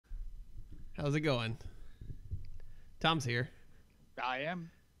How's it going? Tom's here. I am.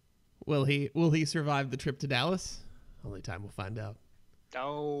 Will he survive the trip to Dallas? Only time will find out.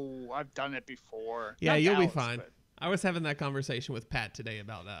 Oh, I've done it before. Yeah, Not you'll be Dallas, fine. but- I was having that conversation with Pat today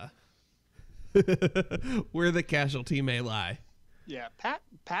about where the casualty may lie. Yeah,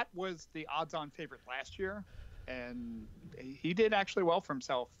 Pat was the odds-on favorite last year, and he did actually well for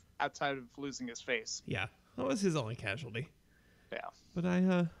himself outside of losing his face. Yeah, that was his only casualty. Yeah. But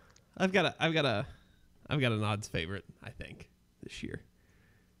I've got an odds favorite, I think, this year.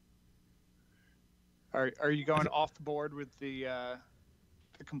 Are you going off the board with the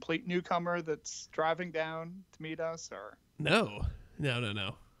complete newcomer that's driving down to meet us, or? No.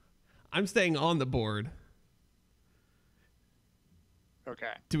 I'm staying on the board.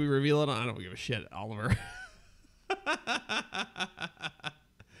 Okay. Do we reveal it? I don't give a shit, Oliver.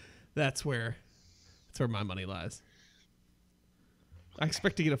 That's where my money lies. I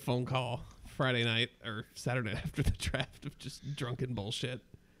expect to get a phone call Friday night or Saturday after the draft of just drunken bullshit.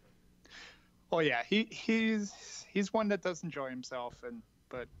 Oh yeah, he's one that does enjoy himself,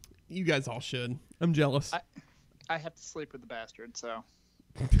 but you guys all should. I'm jealous. I have to sleep with the bastard, so.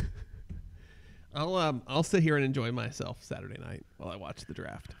 I'll sit here and enjoy myself Saturday night while I watch the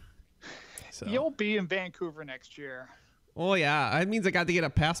draft. So. You'll be in Vancouver next year. Oh yeah, that means I got to get a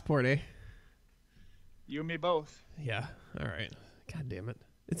passport, eh? You and me both. Yeah. All right. God damn it.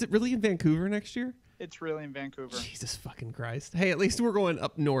 Is it really in Vancouver next year? It's really in Vancouver. Jesus fucking Christ. Hey, at least we're going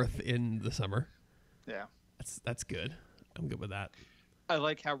up north in the summer. Yeah. That's good. I'm good with that. I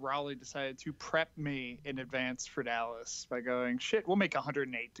like how Raleigh decided to prep me in advance for Dallas by going, shit, we'll make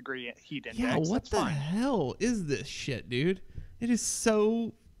 108-degree heat index. Yeah, what That's the fine. hell is this shit, dude? It is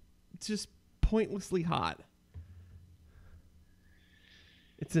so just pointlessly hot.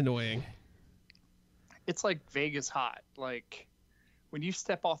 It's annoying. It's like Vegas hot. Like, when you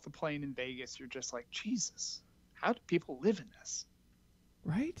step off the plane in Vegas, you're just like, Jesus, how do people live in this?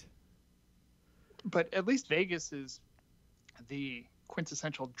 Right? But at least Vegas is the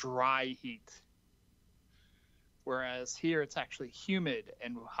quintessential dry heat. Whereas here, it's actually humid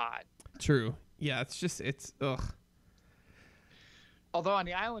and hot. True. Yeah, it's ugh. Although on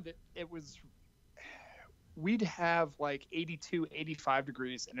the island, we'd have like 82, 85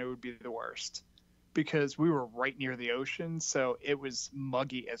 degrees, and it would be the worst. Because we were right near the ocean, so it was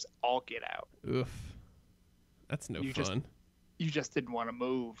muggy as all get out. Oof. That's no fun. You just didn't want to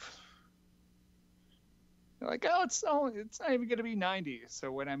move. You're like, oh, it's not even going to be 90.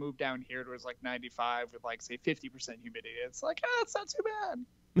 So when I moved down here, it was like 95 with like, say, 50% humidity. It's like, oh, it's not too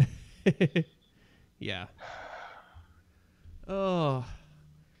bad. Yeah. Oh.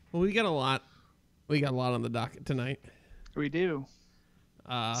 Well, we got a lot on the docket tonight. We do.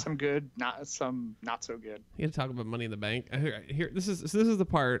 Some good, some not so good. You got to talk about Money in the Bank. Here, this is the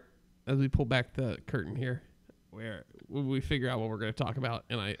part as we pull back the curtain here, where we figure out what we're going to talk about,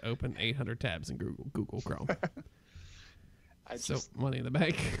 and I open 800 tabs in Google Chrome. Money in the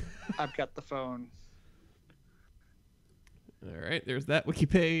Bank. I've got the phone. All right, there's that wiki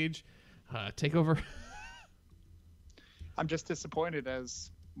page. Take over. I'm just disappointed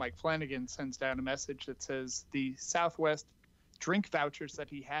as Mike Flanagan sends down a message that says the Southwest drink vouchers that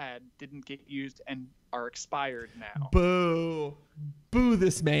he had didn't get used and are expired now. Boo. Boo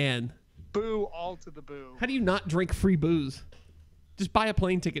this man. Boo all to the boo. How do you not drink free booze? Just buy a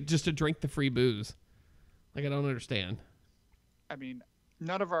plane ticket just to drink the free booze. Like, I don't understand. I mean,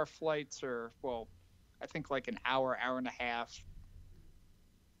 none of our flights are, well, I think like an hour and a half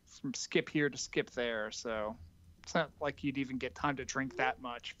from skip here to skip there. So it's not like you'd even get time to drink that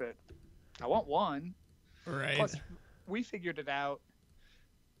much, but I want one. Right. Plus, we figured it out.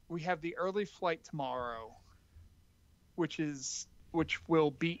 We have the early flight tomorrow, which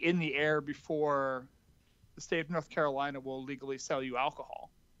will be in the air before the state of North Carolina will legally sell you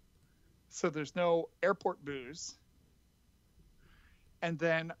alcohol. So there's no airport booze. And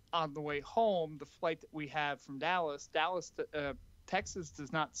then on the way home, the flight that we have from Texas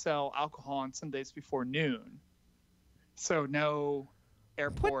does not sell alcohol on Sundays before noon. So no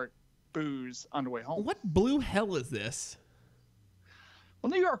airport booze on the way home. What blue hell is this? Well,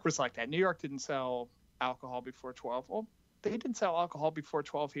 New York was like that. New York didn't sell alcohol before 12. Well, they didn't sell alcohol before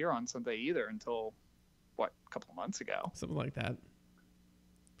 12 here on Sunday either until, a couple of months ago. Something like that.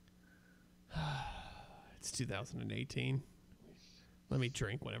 It's 2018. Let me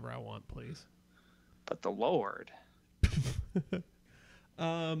drink whenever I want, please. But the Lord.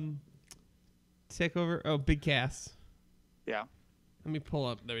 Take over. Oh, Big Cass. Yeah. Let me pull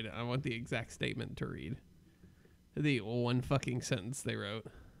up. I want the exact statement to read. The one fucking sentence they wrote.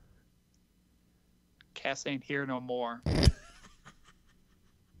 Cass ain't here no more.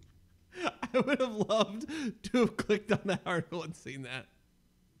 I would have loved to have clicked on that article and seen that.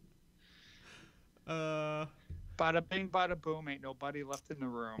 Bada bing, bada boom. Ain't nobody left in the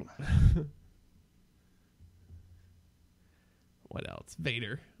room. What else?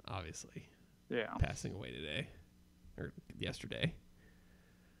 Vader, obviously. Yeah. Passing away today. Or yesterday.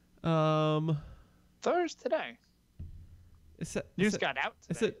 Thursday today. News got out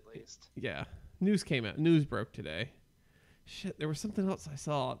today, at least. Yeah. News came out. News broke today. Shit, there was something else I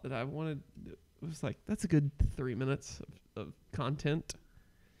saw that I wanted. It was like, that's a good 3 minutes of content.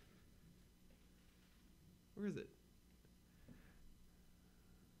 Where is it?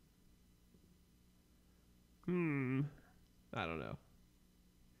 I don't know.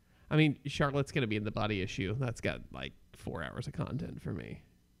 I mean, Charlotte's going to be in the body issue. That's got like 4 hours of content for me.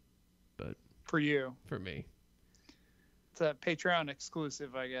 But for you. For me. It's a Patreon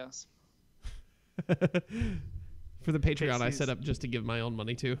exclusive, I guess. For the Patreon, I set up just to give my own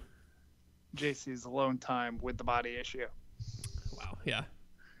money to. JC's alone time with the body issue. Wow, yeah.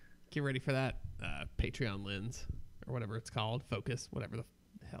 Get ready for that Patreon lens, or whatever it's called, focus, whatever the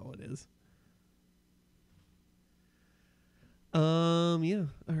hell it is. Yeah.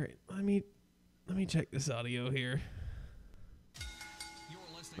 All right. Let me check this audio here.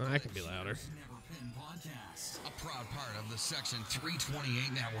 I can be louder. A proud part of the Section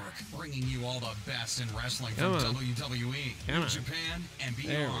 328 network, bringing you all the best in wrestling from WWE, Japan, and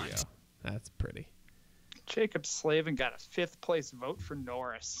beyond. There we go. That's pretty. Jacob Slavin got a 5th place vote for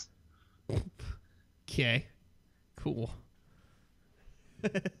Norris. Okay. Cool.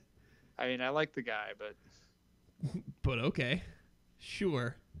 I mean, I like the guy, but... But okay.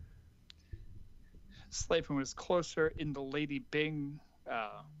 Sure. Slavin was closer in the Lady Bing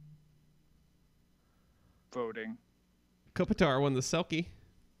voting. Kopitar won the Selkie.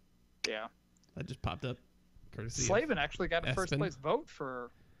 Yeah. That just popped up. Courtesy Slavin actually got a Espen. first place vote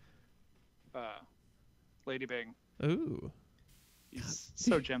for Lady Bing. Ooh. He's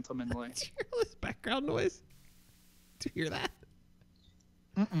so gentlemanly. Did you hear all this background noise? Did you hear that?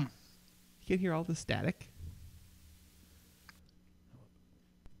 Mm-mm. You can hear all the static?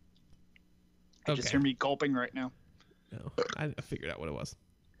 I just hear me gulping right now. No, I figured out what it was.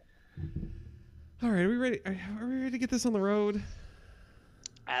 All right, are we ready? Are we ready to get this on the road?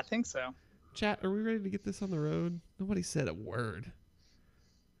 I think so. Chat, are we ready to get this on the road? Nobody said a word.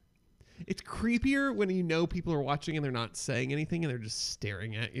 It's creepier when you know people are watching and they're not saying anything and they're just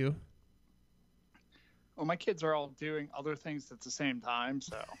staring at you. Well, my kids are all doing other things at the same time,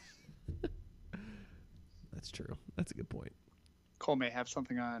 so. That's true. That's a good point. Cole may have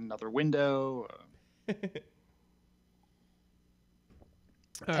something on another window.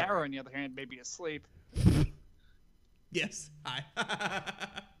 Tara, on the other hand, may be asleep. Yes. Hi.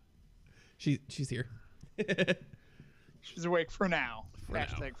 She's here. She's awake for now.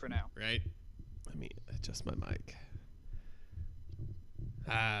 Hashtag for now. Right? Let me adjust my mic.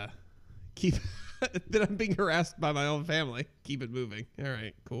 Then I'm being harassed by my own family. Keep it moving. All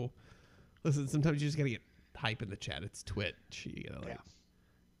right, cool. Listen, sometimes you just gotta get hype in the chat. It's Twitch. You gotta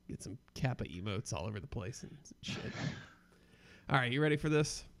get some Kappa emotes all over the place and shit. All right, you ready for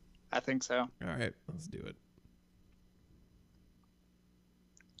this? I think so. All right, let's do it.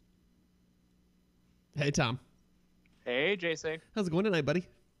 Hey, Tom. Hey, JC. How's it going tonight, buddy?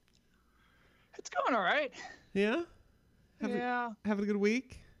 It's going all right. Yeah? Having a good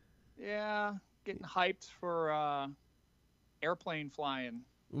week? Yeah. Getting hyped for airplane flying.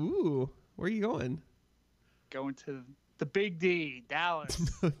 Ooh, where are you going? Going to the Big D,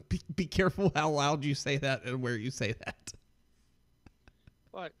 Dallas. Be careful how loud you say that and where you say that.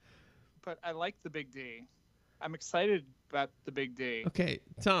 But I like the Big D. I'm excited about the Big D. Okay,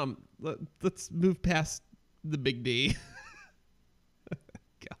 Tom, let's move past the Big D.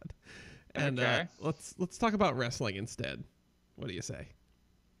 God. And okay. Let's talk about wrestling instead. What do you say?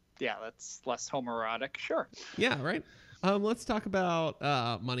 Yeah, that's less homoerotic. Sure. Yeah, right. Let's talk about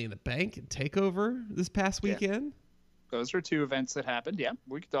Money in the Bank and TakeOver this past weekend. Yeah. Those are 2 events that happened. Yeah,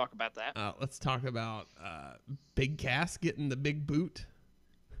 we could talk about that. Let's talk about Big Cass getting the big boot.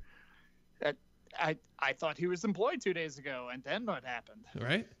 I thought he was employed 2 days ago, and then what happened?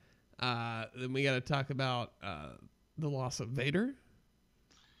 Right. Then we got to talk about the loss of Vader.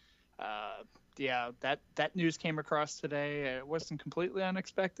 Yeah, that news came across today. It wasn't completely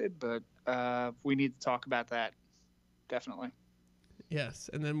unexpected, but we need to talk about that. Definitely. Yes,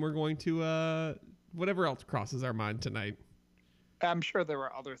 and then we're going to whatever else crosses our mind tonight. I'm sure there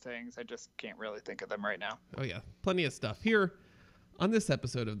were other things. I just can't really think of them right now. Oh, yeah. Plenty of stuff here on this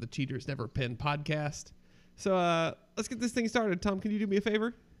episode of the Cheaters Never Pin podcast. So let's get this thing started. Tom, can you do me a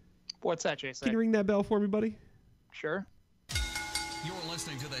favor? What's that, Jason? Can you ring that bell for me, buddy? Sure. You're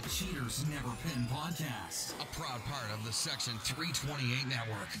listening to the Cheaters Never Pin podcast, a proud part of the Section 328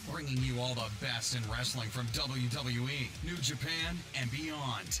 network, bringing you all the best in wrestling from WWE, New Japan, and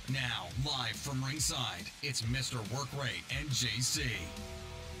beyond. Now, live from ringside, it's Mr. Workrate and JC.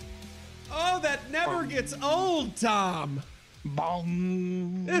 Oh, that never gets old, Tom.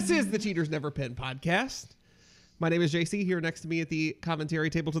 Bong. This is the Cheaters Never Pin podcast. My name is JC. Here next to me at the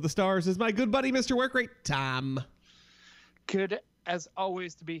commentary table to the stars is my good buddy, Mr. Workrate, Tom. Good as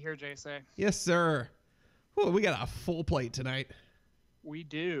always to be here, JC. Yes, sir. Ooh, we got a full plate tonight. We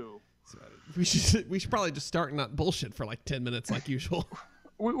do. So we should probably just start and not bullshit for like 10 minutes like usual.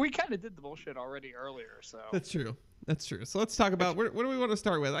 We kind of did the bullshit already earlier, so. That's true. That's true. So let's talk about, what do we want to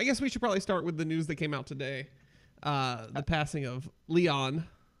start with? I guess we should probably start with the news that came out today. The passing of Leon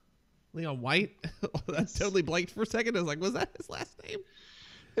White. That totally blanked for a second. I was like, was that his last name?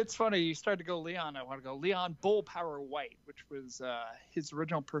 It's funny. You start to go Leon. I want to go Leon Bull Power White, which was his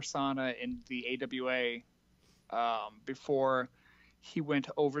original persona in the AWA before he went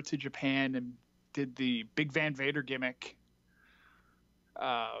over to Japan and did the Big Van Vader gimmick.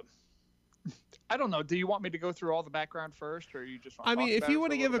 I don't know. Do you want me to go through all the background first, or you just want to if you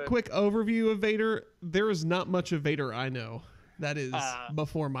want to give a quick overview of Vader, there is not much of Vader I know. That is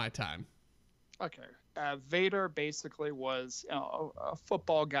before my time. Okay. Vader basically was a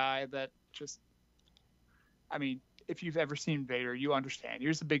football guy that just, if you've ever seen Vader, you understand. He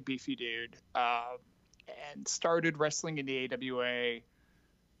was a big, beefy dude and started wrestling in the AWA.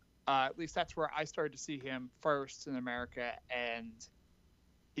 At least that's where I started to see him first in America. And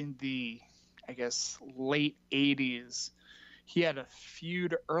in the, I guess, late 80s, he had a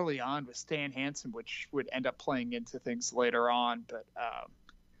feud early on with Stan Hansen, which would end up playing into things later on. But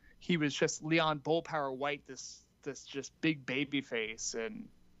he was just Leon Bullpower White, this just big baby face, and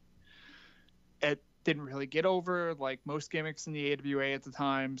it didn't really get over like most gimmicks in the AWA at the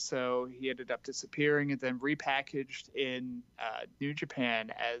time. So he ended up disappearing and then repackaged in New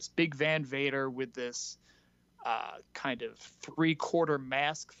Japan as Big Van Vader with this kind of 3/4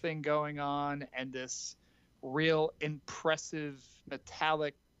 mask thing going on and this real impressive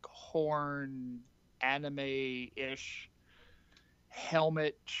metallic horn anime-ish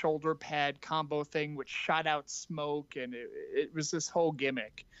helmet shoulder pad combo thing which shot out smoke, and it was this whole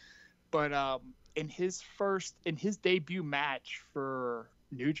gimmick. But in his debut match for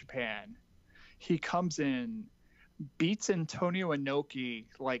New Japan, he comes in, beats Antonio Inoki,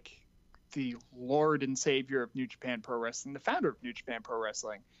 like the Lord and Savior of New Japan Pro Wrestling, the founder of New Japan Pro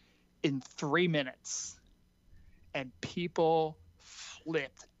Wrestling, in 3 minutes. And people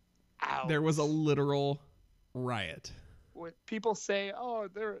flipped out. There was a literal riot. When people say, "Oh,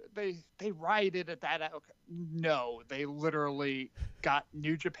 they rioted at that," okay. No, they literally got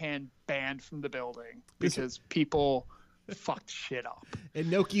New Japan banned from the building because people fucked shit up.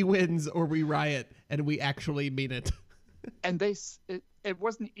 Inoki wins or we riot, and we actually mean it. And it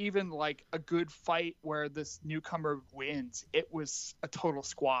wasn't even like a good fight where this newcomer wins. It was a total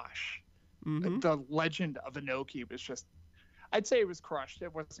squash. Mm-hmm. The legend of Inoki was just, I'd say it was crushed.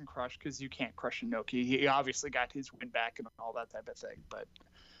 It wasn't crushed because you can't crush Inoki. He obviously got his win back and all that type of thing. But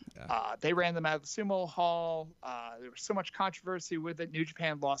they ran them out of the sumo hall. There was so much controversy with it. New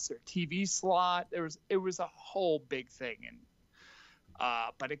Japan lost their TV slot. It was a whole big thing. And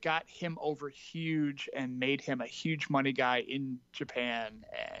but it got him over huge and made him a huge money guy in Japan.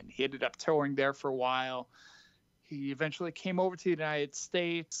 And he ended up touring there for a while. He eventually came over to the United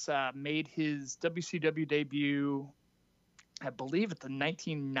States, made his WCW debut, I believe, at the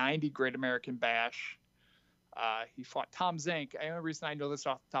 1990 Great American Bash. He fought Tom Zink. The only reason I know this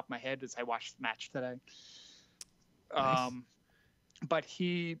off the top of my head is I watched the match today. Nice. But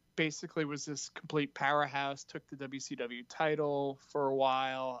he basically was this complete powerhouse, took the WCW title for a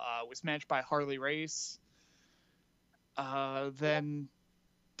while, was managed by Harley Race, then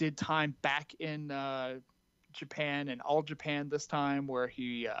did time back in Japan and All Japan this time, where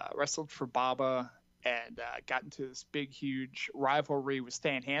he wrestled for Baba and got into this big, huge rivalry with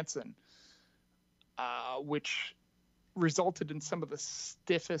Stan Hansen, which resulted in some of the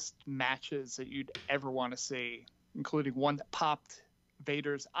stiffest matches that you'd ever want to see, including one that popped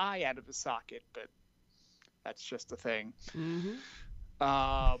Vader's eye out of his socket, but that's just a thing. Mm-hmm.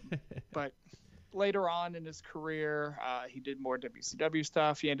 But later on in his career, he did more WCW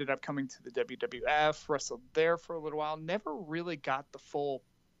stuff. He ended up coming to the WWF, wrestled there for a little while, never really got the full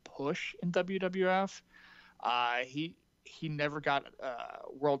push in WWF. He never got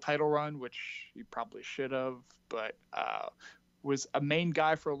a world title run, which he probably should have, but was a main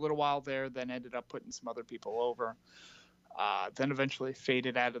guy for a little while there, then ended up putting some other people over. Then eventually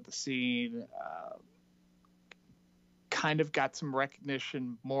faded out of the scene. kind of got some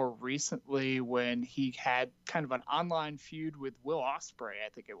recognition more recently when he had kind of an online feud with Will Ospreay, I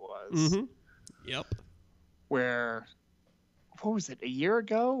think it was. Mm-hmm. Yep. Where, what was it, a year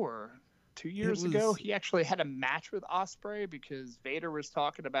ago or 2 years ago? He actually had a match with Ospreay because Vader was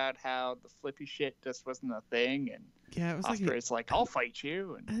talking about how the flippy shit just wasn't a thing, and yeah, it was Ospreay's like, I'll fight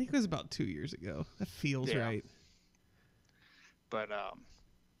you. And I think it was about 2 years ago. That feels right. But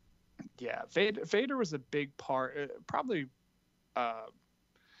yeah, Vader was a big part. Probably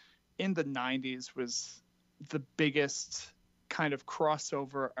in the 90s was the biggest kind of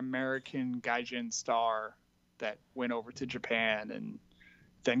crossover American gaijin star that went over to Japan and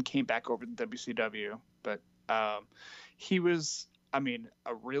then came back over to WCW. But he was, I mean,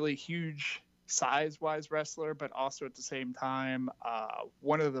 a really huge size-wise wrestler, but also at the same time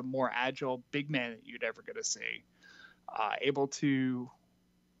one of the more agile big men that you'd ever get to see. Able to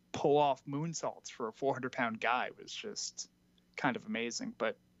pull off moonsaults for a 400-pound guy was just kind of amazing.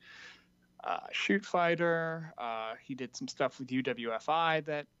 But shoot fighter, he did some stuff with UWFI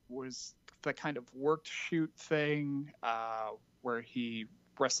that was the kind of worked shoot thing where he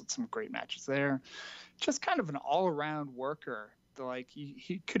wrestled some great matches there. Just kind of an all-around worker. Like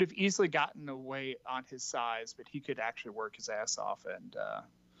he could have easily gotten away on his size, but he could actually work his ass off. And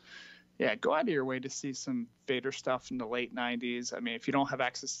yeah, go out of your way to see some Vader stuff in the late 90s. I mean, if you don't have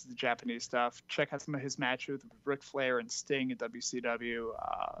access to the Japanese stuff, check out some of his matches with Ric Flair and Sting at WCW.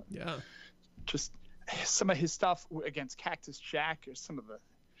 Yeah. Just some of his stuff against Cactus Jack or some of the...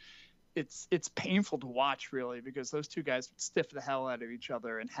 It's painful to watch, really, because those two guys would stiff the hell out of each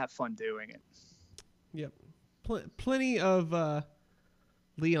other and have fun doing it. Yep. Plenty of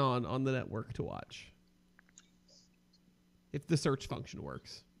Leon on the network to watch. If the search function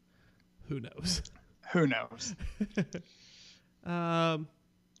works. Who knows? Who knows? I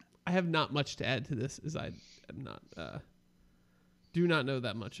have not much to add to this, as I am not do not know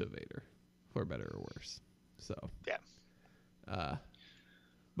that much of Vader, for better or worse. So yeah.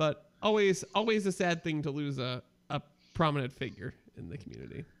 But always a sad thing to lose a prominent figure in the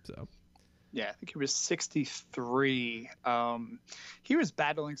community. So yeah, I think he was 63. He was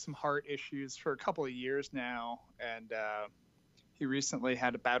battling some heart issues for a couple of years now, and he recently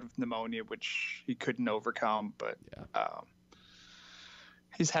had a bout of pneumonia, which he couldn't overcome. But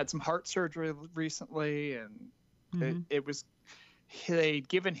he's had some heart surgery recently, and it was they'd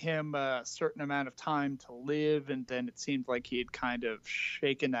given him a certain amount of time to live, and then it seemed like he had kind of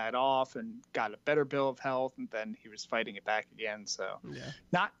shaken that off and got a better bill of health, and then he was fighting it back again. So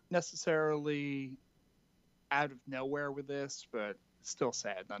not necessarily out of nowhere with this, but still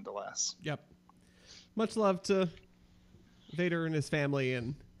sad nonetheless. Yep. Much love to Vader and his family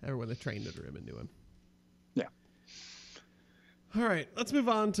and everyone that trained under him and knew him. Yeah. All right, let's move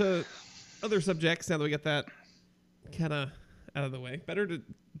on to other subjects now that we get that kind of out of the way. Better to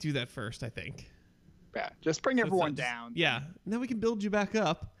do that first, I think. Yeah, just bring everyone down. Yeah, now we can build you back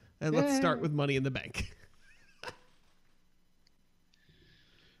up, and let's start with Money in the Bank.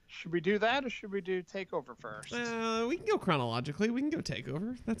 Should we do that, or should we do TakeOver first? We can go chronologically. We can go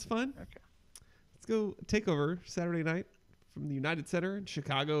TakeOver. That's fine. Okay. Let's go TakeOver Saturday night from the United Center in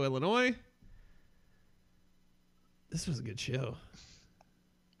Chicago, Illinois. This was a good show.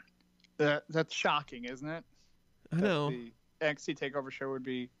 That's shocking, isn't it? I know. The NXT TakeOver show would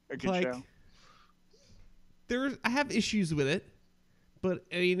be a good show. I have issues with it, but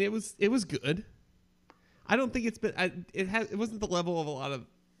I mean it was good. I don't think it's been. It wasn't the level of a lot of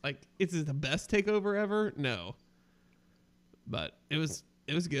Is it the best TakeOver ever? No. But it was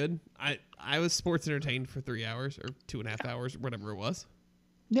good. I was sports entertained for 3 hours or 2.5 hours, whatever it was.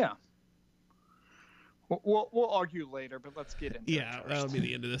 Yeah. We'll argue later, but let's get into it. Yeah, that'll be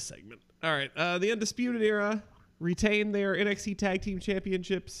the end of this segment. All right. The Undisputed Era retained their NXT Tag Team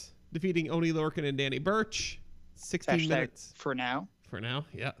Championships, defeating Oney Lorcan and Danny Burch. 16 minutes. For now. For now,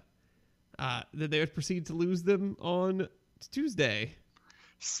 yeah. Then they would proceed to lose them on Tuesday.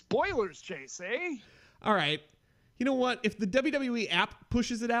 Spoilers, JC. All right. You know what? If the WWE app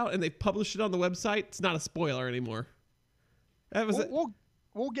pushes it out and they publish it on the website, it's not a spoiler anymore. That was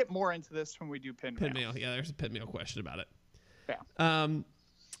We'll get more into this when we do pin mail. Yeah, there's a pin mail question about it. Yeah.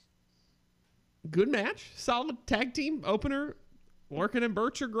 Good match. Solid tag team opener. Lorcan and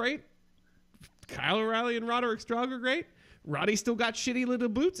Burch are great. Kyle O'Reilly and Roderick Strong are great. Roddy still got shitty little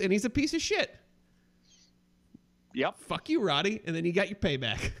boots, and he's a piece of shit. Yep. Fuck you, Roddy, and then you got your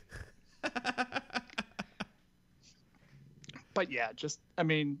payback. But yeah,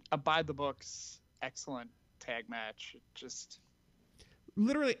 a by the books, excellent tag match. Just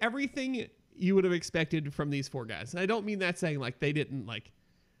literally everything you would have expected from these four guys. And I don't mean that saying they didn't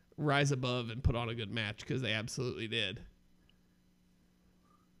rise above and put on a good match, because they absolutely did.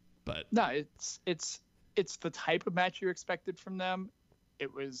 but No, it's the type of match you expected from them.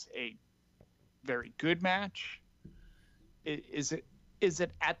 It was a very good match. Is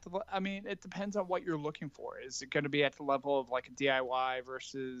it at the? I mean, it depends on what you're looking for. Is it going to be at the level of like a DIY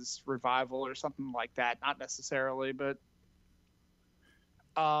versus Revival or something like that? Not necessarily, but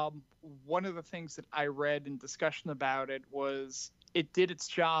one of the things that I read in discussion about it was it did its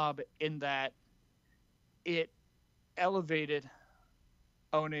job in that it elevated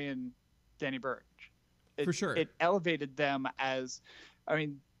Oni and Danny Burch. for sure. It elevated them as, I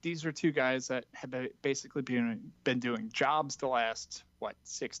mean, these are two guys that have basically been doing jobs the last,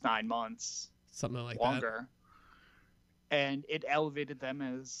 6-9 months, Something like longer. And it elevated them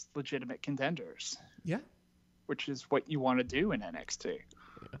as legitimate contenders. Yeah. Which is what you want to do in NXT. Yeah.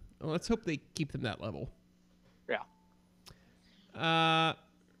 Well, let's hope they keep them that level. Yeah.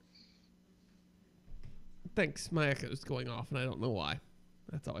 Thanks. My echo's going off, and I don't know why.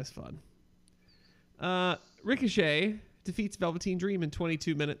 That's always fun. Ricochet defeats Velveteen Dream in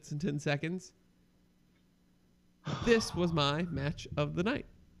 22 minutes and 10 seconds. This was my match of the night.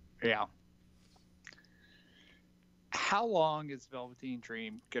 Yeah. How long is Velveteen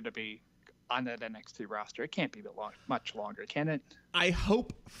Dream going to be on that NXT roster? It can't be much longer, can it? I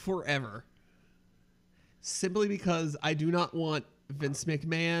hope forever. Simply because I do not want Vince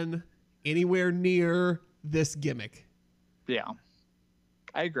McMahon anywhere near this gimmick. Yeah.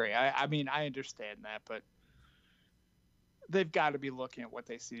 I agree. I mean, I understand that, but they've got to be looking at what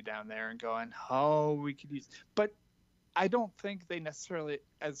they see down there and going, oh, we could use... But I don't think they necessarily,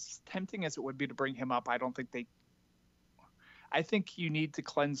 as tempting as it would be to bring him up, I don't think they... I think you need to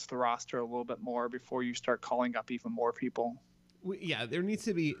cleanse the roster a little bit more before you start calling up even more people. Yeah, there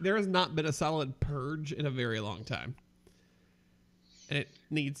has not been a solid purge in a very long time. And it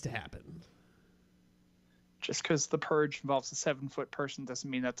needs to happen. Just because the purge involves a 7-foot person doesn't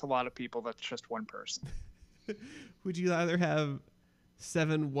mean that's a lot of people. That's just one person. Would you either have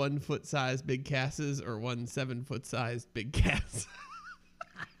 7 1-foot sized big Casses or 1 7-foot sized big Cass?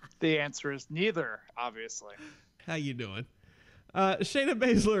 The answer is neither, obviously. How you doing? Shayna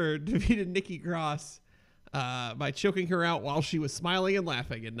Baszler defeated Nikki Cross by choking her out while she was smiling and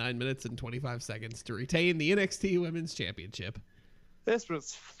laughing in 9 minutes and 25 seconds to retain the NXT Women's Championship. This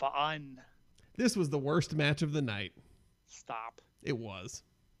was fun. This was the worst match of the night. Stop. It was.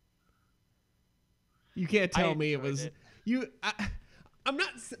 You can't tell me it was. I'm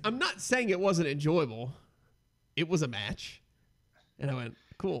not saying it wasn't enjoyable. It was a match, and I went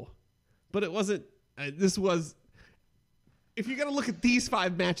cool, but it wasn't. This was. If you're gonna look at these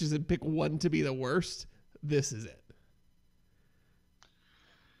 5 matches and pick one to be the worst, this is it.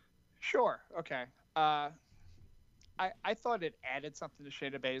 Sure. Okay. I thought it added something to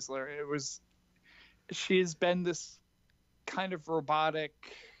Shayna Baszler. She's been this kind of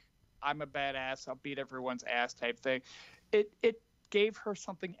robotic, I'm a badass, I'll beat everyone's ass type thing. It gave her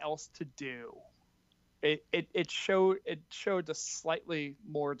something else to do. It showed a slightly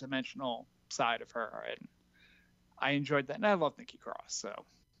more dimensional side of her, and I enjoyed that. And I love Nikki Cross, so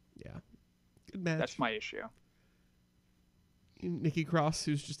yeah, good match. That's my issue. Nikki Cross,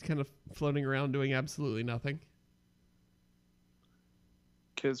 who's just kind of floating around doing absolutely nothing.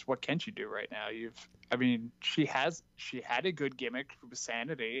 Because what can she do right now? She had a good gimmick with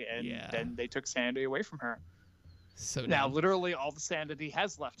Sanity, and then they took Sanity away from her. So now literally all the sanity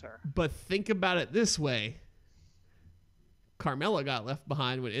has left her. But think about it this way. Carmella got left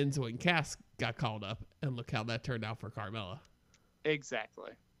behind when Enzo and Cass got called up, and look how that turned out for Carmella.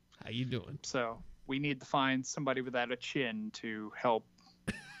 Exactly. How you doing? So we need to find somebody without a chin to help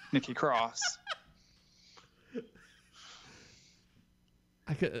Nikki Cross.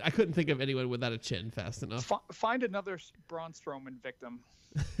 I couldn't think of anyone without a chin fast enough. Find another Braun Strowman victim.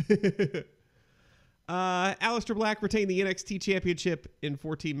 Aleister Black retained the NXT Championship in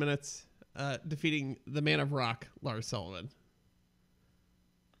 14 minutes, defeating the Man of Rock, Lars Sullivan.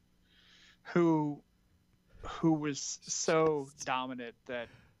 Who was so dominant that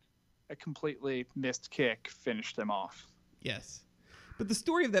a completely missed kick finished him off. Yes. But the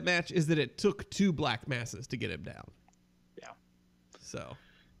story of that match is that it took 2 black masses to get him down. Yeah. So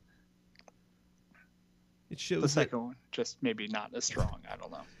it shows the second one just maybe not as strong. I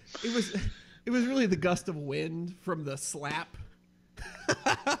don't know. It was really the gust of wind from the slap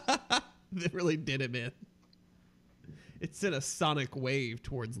that really did him in. It sent a sonic wave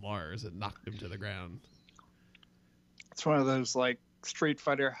towards Lars and knocked him to the ground. It's one of those like Street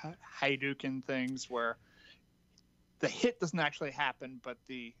Fighter Hadouken things where the hit doesn't actually happen, but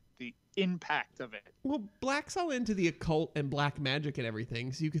the impact of it. Well, Black's all into the occult and black magic and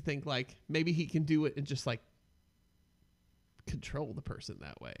everything, so you could think like maybe he can do it and just like control the person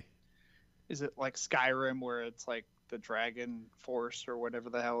that way. Is it like Skyrim where it's like the Dragon Force or whatever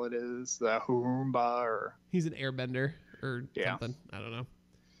the hell it is, the Hoomba or? He's an airbender or something. I don't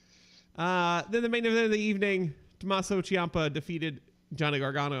know. Then the main event of the evening, Tommaso Ciampa defeated Johnny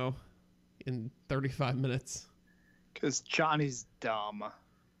Gargano in 35 minutes. Because Johnny's dumb.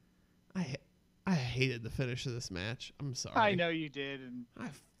 I hated the finish of this match. I'm sorry. I know you did, and I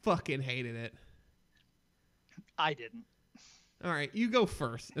fucking hated it. I didn't. All right, you go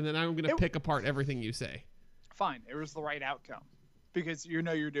first, and then I'm going to pick apart everything you say. Fine, it was the right outcome because you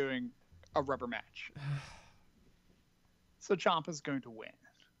know you're doing a rubber match. So Ciampa's going to win.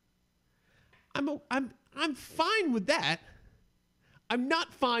 I'm fine with that. I'm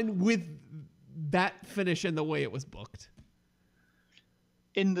not fine with that finish and the way it was booked.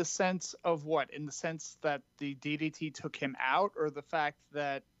 In the sense of what? In the sense that the DDT took him out, or the fact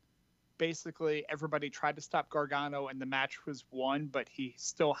that basically everybody tried to stop Gargano and the match was won, but he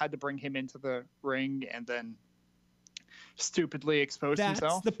still had to bring him into the ring and then stupidly expose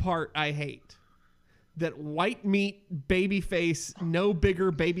himself? That's the part I hate. That white meat babyface, no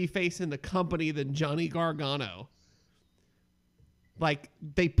bigger babyface in the company than Johnny Gargano. Like,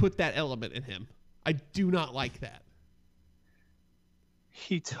 they put that element in him. I do not like that.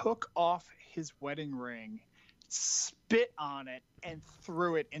 He took off his wedding ring, spit on it, and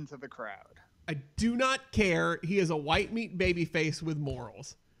threw it into the crowd. I do not care. He is a white meat babyface with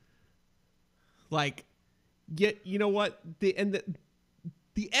morals. Like, you know what? The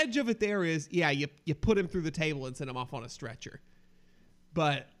edge of it there is, you put him through the table and send him off on a stretcher.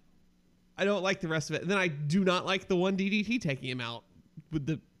 But I don't like the rest of it. And then I do not like the one DDT taking him out with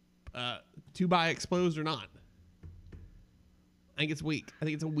the 2x exposed or not. I think it's weak. I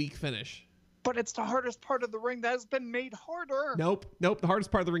think it's a weak finish. But it's the hardest part of the ring that has been made harder. Nope. The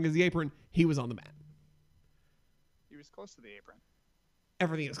hardest part of the ring is the apron. He was on the mat. He was close to the apron.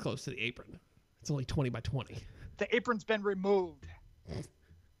 Everything is close to the apron. It's only 20 by 20. The apron's been removed.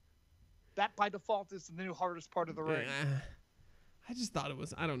 That by default is the new hardest part of the ring. I just thought it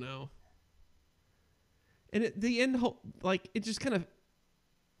was, I don't know. And at the end, like, it just kind of,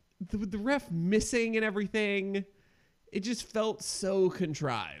 the ref missing and everything, it just felt so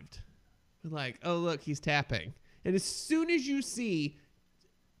contrived. Like, oh, look, he's tapping. And as soon as you see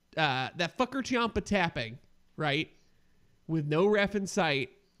that fucker Ciampa tapping, right, with no ref in sight,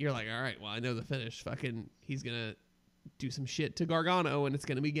 you're like, all right, well, I know the finish. Fucking, he's going to do some shit to Gargano, and it's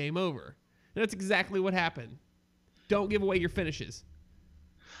going to be game over. And that's exactly what happened. Don't give away your finishes.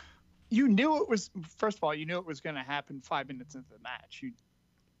 You knew it was, first of all, you knew it was going to happen 5 minutes into the match.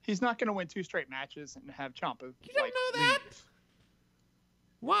 He's not going to win 2 straight matches and have Ciampa. You don't know that? Leave.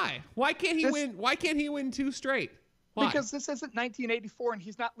 Why? Why can't he win? Why can't he win 2 straight? Why? Because this isn't 1984 and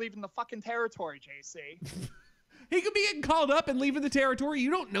he's not leaving the fucking territory, JC. He could be getting called up and leaving the territory.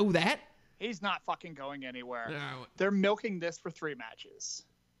 You don't know that. He's not fucking going anywhere. No. They're milking this for 3 matches.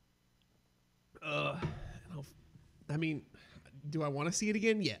 I mean, do I want to see it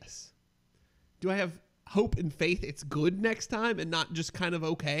again? Yes. Do I have hope and faith it's good next time and not just kind of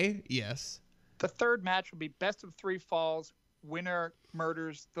okay? Yes. The third match will be best of 3 falls. Winner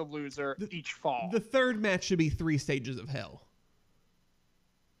murders the loser each fall. The third match should be 3 stages of hell.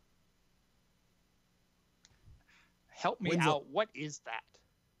 Help me out. What is that?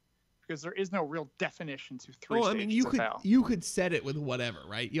 Because there is no real definition to 3 stages of hell. You could set it with whatever,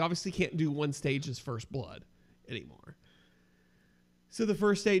 right? You obviously can't do 1 stage as first blood anymore. So the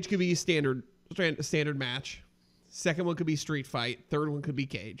first stage could be a standard match. Second one could be street fight. Third one could be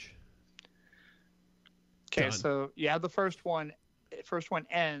cage. Okay, Done. so you have the first one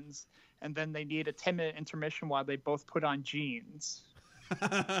ends, and then they need a 10-minute intermission while they both put on jeans.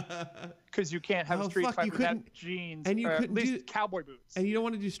 Because you can't have a street fight without jeans, and you or couldn't at least cowboy boots. And you don't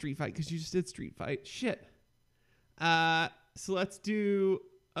want to do street fight because you just did street fight. Shit. So let's do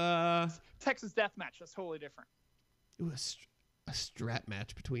Texas death match. That's totally different. Ooh, a strap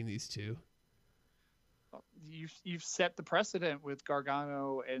match between these two. Well, you've set the precedent with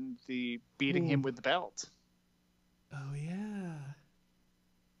Gargano and the beating him with the belt. Oh yeah.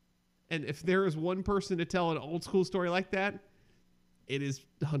 And if there is one person to tell an old school story like that, it is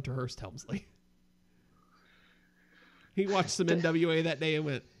Hunter Hearst Helmsley. He watched some NWA that day and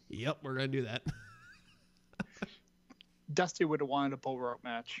went, "Yep, we're gonna do that." Dusty would have wanted a bull rope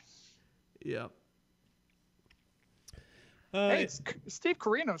match. Yep. Hey, Steve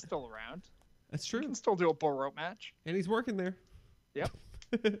Corino's still around. That's true. He can still do a bull rope match. And he's working there. Yep.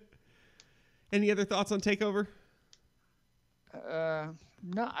 Any other thoughts on TakeOver?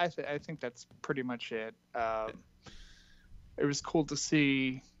 No, I think that's pretty much it. It was cool to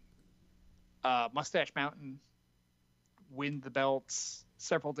see Mustache Mountain win the belts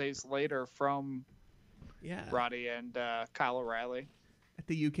several days later from Roddy and Kyle O'Reilly at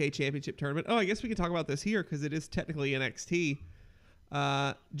the UK Championship tournament. Oh, I guess we can talk about this here because it is technically NXT.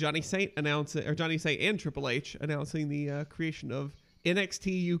 Johnny Saint and Triple H announcing the creation of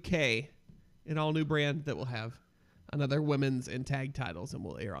NXT UK, an all new brand that will have another women's and tag titles and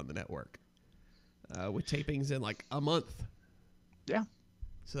will air on the network with tapings in like a month. Yeah.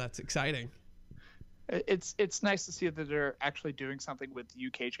 So that's exciting. It's nice to see that they're actually doing something with the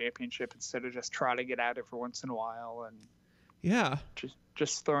UK Championship instead of just trotting it out every once in a while and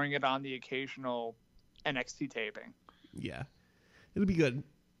just throwing it on the occasional NXT taping. Yeah, it'll be good,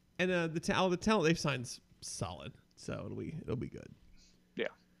 and all the talent they've signed's solid, so it'll be good. Yeah.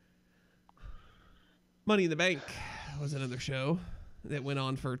 Money in the Bank was another show that went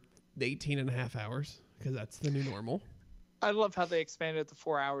on for 18 and a half hours because that's the new normal. I love how they expanded it to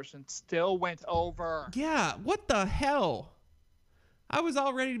 4 hours and still went over. Yeah, what the hell? I was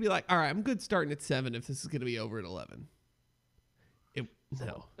all ready to be like, all right, I'm good starting at 7 if this is going to be over at 11.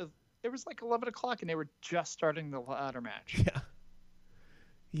 No. It was like 11 o'clock and they were just starting the ladder match. Yeah.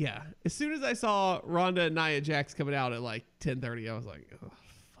 Yeah. As soon as I saw Ronda and Nia Jax coming out at like 10:30, I was like, oh,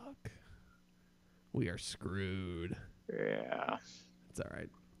 fuck. We are screwed. Yeah. It's all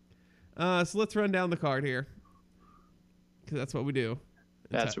right. So let's run down the card here. Because that's what we do.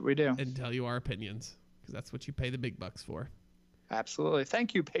 That's what we do. And tell you our opinions. Because that's what you pay the big bucks for. Absolutely.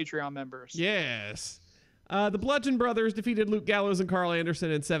 Thank you, Patreon members. Yes. The Bludgeon Brothers defeated Luke Gallows and Carl Anderson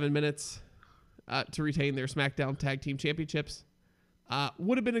in 7 minutes to retain their SmackDown Tag Team Championships.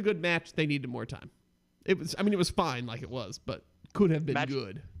 Would have been a good match. They needed more time. It was fine like it was, but could have been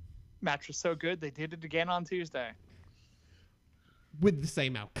good. Match was so good, they did it again on Tuesday. With the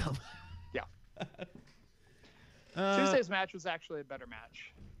same outcome. Yeah. Tuesday's match was actually a better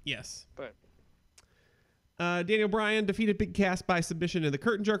match. Yes. But Daniel Bryan defeated Big Cass by submission in the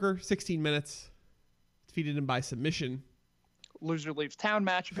Curtain Jerker, 16 minutes. Defeated him by submission. Loser leaves town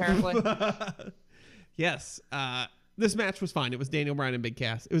match, apparently. Yes. This match was fine. It was Daniel Bryan and Big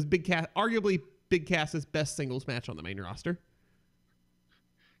Cass. It was arguably Big Cass's best singles match on the main roster.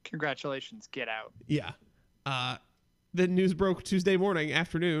 Congratulations. Get out. Yeah. Then news broke Tuesday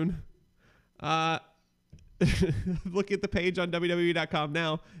afternoon. Look at the page on WWE.com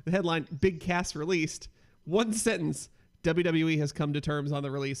now. The headline, Big Cass released. One sentence, WWE has come to terms on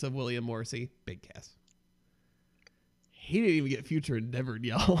the release of William Morrissey, Big Cass. He didn't even get future endeavored,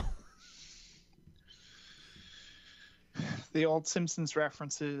 y'all. The old Simpsons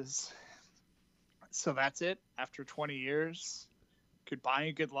references. So that's it. After 20 years, goodbye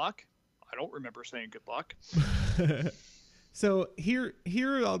and good luck. I don't remember saying good luck. So here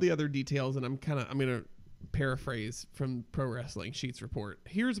are all the other details, and I'm gonna paraphrase from Pro Wrestling Sheets report.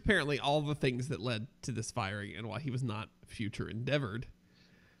 Here's apparently all the things that led to this firing and why he was not future endeavored.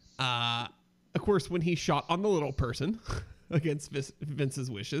 Of course, when he shot on the little person against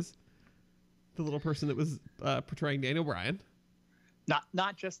Vince's wishes, the little person that was portraying Daniel Bryan.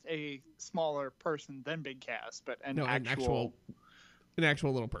 Not just a smaller person than Big Cass, but an actual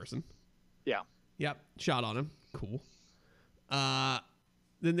little person. Yeah. Yep. Shot on him. Cool.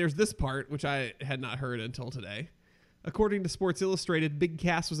 Then there's this part, which I had not heard until today. According to Sports Illustrated, Big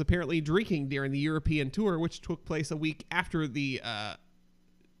Cass was apparently drinking during the European tour, which took place a week after the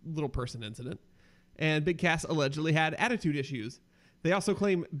little person incident. And Big Cass allegedly had attitude issues. They also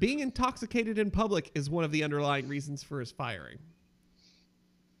claim being intoxicated in public is one of the underlying reasons for his firing.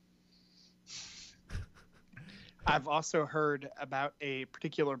 I've also heard about a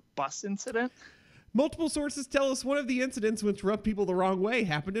particular bus incident. Multiple sources tell us one of the incidents which rubbed people the wrong way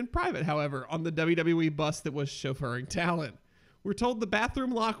happened in private, however, on the WWE bus that was chauffeuring talent. We're told the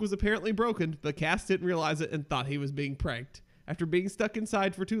bathroom lock was apparently broken, but Cass didn't realize it and thought he was being pranked. After being stuck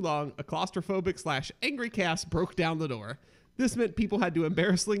inside for too long, a claustrophobic / angry Cass broke down the door. This meant people had to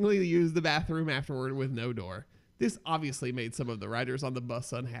embarrassingly use the bathroom afterward with no door. This obviously made some of the riders on the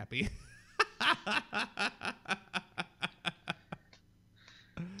bus unhappy.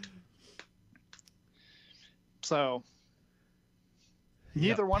 So,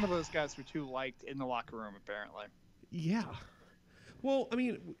 neither one of those guys were too liked in the locker room, apparently. Yeah. Well, I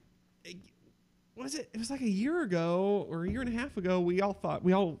mean, was it? It was like a year ago or a year and a half ago. We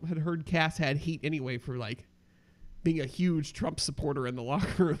all had heard Cass had heat anyway for like being a huge Trump supporter in the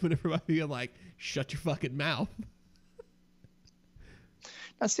locker room, and everybody being like, "Shut your fucking mouth."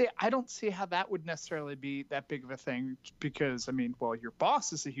 Now, see, I don't see how that would necessarily be that big of a thing because, I mean, well, your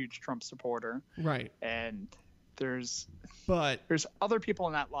boss is a huge Trump supporter, right? And there's other people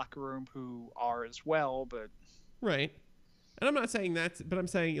in that locker room who are as well, but right. And I'm not saying that, but I'm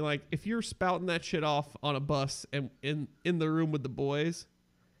saying, like, if you're spouting that shit off on a bus and in the room with the boys,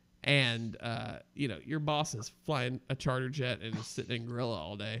 and your boss is flying a charter jet and is sitting in Gorilla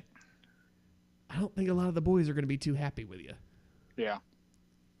all day, I don't think a lot of the boys are going to be too happy with you. Yeah.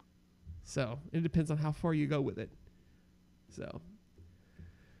 So it depends on how far you go with it. So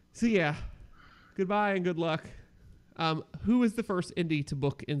yeah, goodbye and good luck. Who is the first indie to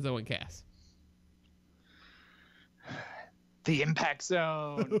book Enzo and Cass? The Impact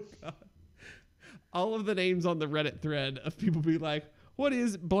Zone. Oh, God. All of the names on the Reddit thread of people be like, what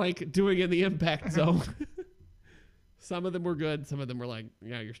is blank doing in the Impact Zone? Some of them were good. Some of them were like,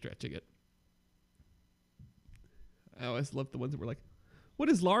 yeah, you're stretching it. I always loved the ones that were like, what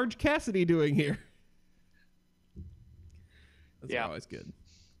is Large Cassidy doing here? That's always good.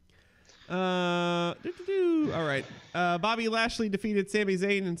 All right. Bobby Lashley defeated Sami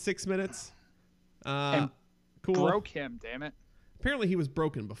Zayn in 6 minutes. And cool. Broke him, damn it. Apparently he was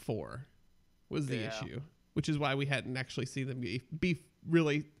broken before, was the issue, which is why we hadn't actually seen them be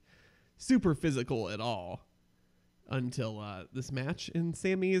really super physical at all until this match. And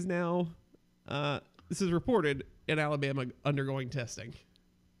Sami is now, this is reported, in Alabama undergoing testing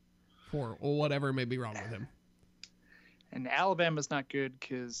for whatever may be wrong with him. And Alabama's not good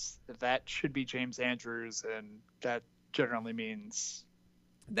because that should be James Andrews, and that generally means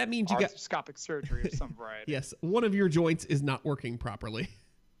you got arthroscopic surgery of some variety. Yes, one of your joints is not working properly.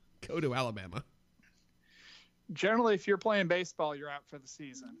 Go to Alabama. Generally, if you're playing baseball, you're out for the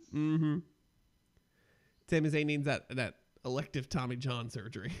season. Mm-hmm. Sami Zayn needs that elective Tommy John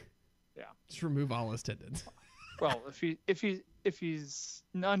surgery. Yeah, just remove all his tendons. Well, if he's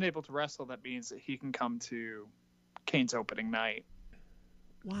unable to wrestle, that means that he can come to Kane's opening night.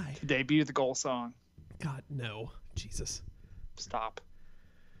 Why? To debut the goal song. God, no. Jesus. Stop.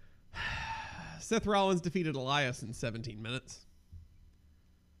 Seth Rollins defeated Elias in 17 minutes.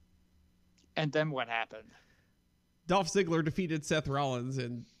 And then what happened? Dolph Ziggler defeated Seth Rollins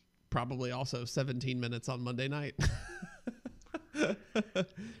in probably also 17 minutes on Monday night.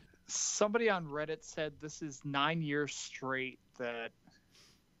 Somebody on Reddit said this is 9 years straight that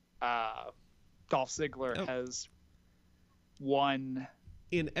Dolph Ziggler has won.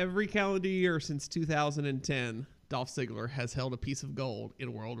 In every calendar year since 2010, Dolph Ziggler has held a piece of gold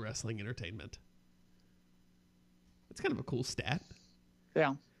in World Wrestling Entertainment. That's kind of a cool stat.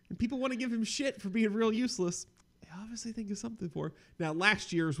 Yeah. And people want to give him shit for being real useless. They obviously think of something for him. Now,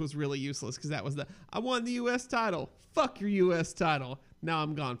 last year's was really useless because that was I won the U.S. title. Fuck your U.S. title. Now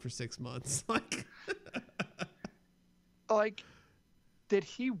I'm gone for 6 months. Like, did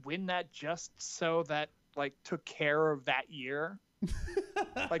he win that just so that, took care of that year?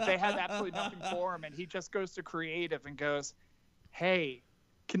 They had absolutely nothing for him, and he just goes to creative and goes, hey,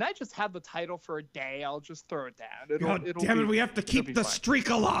 can I just have the title for a day? I'll just throw it down. Damn it, we have to keep the streak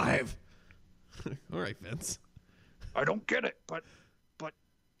alive. All right, Vince. I don't get it, but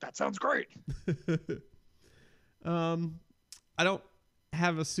that sounds great. I don't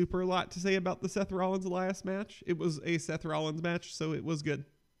have a super lot to say about the Seth Rollins Elias match. It was a Seth Rollins match, so it was good.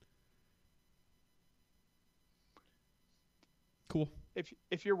 Cool.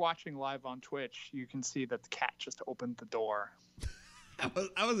 If you're watching live on Twitch, you can see that the cat just opened the door.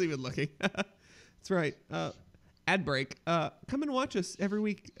 I wasn't even looking. That's right. Ad break. Come and watch us every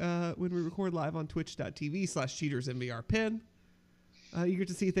week when we record live on twitch.tv/cheatersmvrpin. You get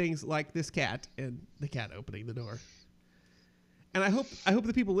to see things like this cat and the cat opening the door. And I hope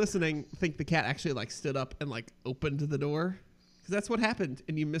the people listening think the cat actually stood up and opened the door, because that's what happened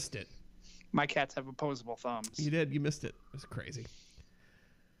and you missed it. My cats have opposable thumbs. You did. You missed it. It was crazy.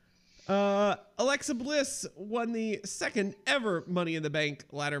 Alexa Bliss won the second ever Money in the Bank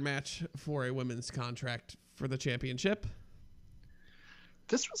ladder match for a women's contract for the championship.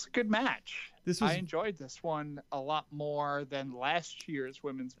 This was a good match. I enjoyed this one a lot more than last year's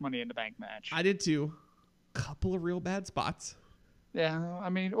women's Money in the Bank match. I did too. Couple of real bad spots. Yeah,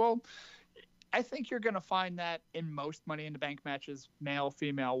 I think you're going to find that in most Money in the Bank matches, male,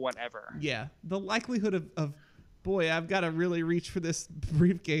 female, whatever. Yeah, the likelihood of boy, I've got to really reach for this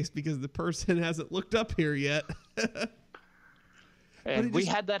briefcase because the person hasn't looked up here yet. And we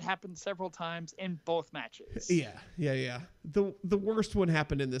had that happen several times in both matches. Yeah. The worst one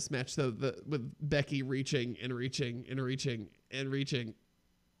happened in this match, though, with Becky reaching and reaching and reaching and reaching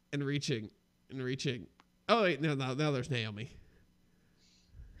and reaching and reaching. Oh, wait, no, now there's Naomi.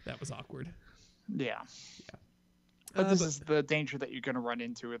 That was awkward. Yeah. But this is the danger that you're going to run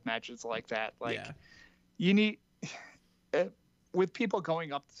into with matches like that. You need... with people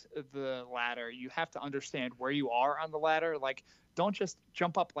going up the ladder, you have to understand where you are on the ladder. Don't just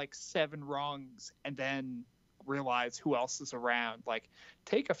jump up 7 rungs and then realize who else is around. Like,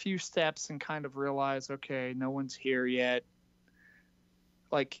 take a few steps and kind of realize, okay, no one's here yet.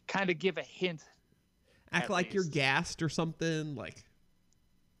 Like, kind of give a hint. Act like you're gassed or something. Like,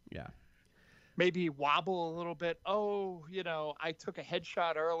 yeah. Maybe wobble a little bit. Oh, I took a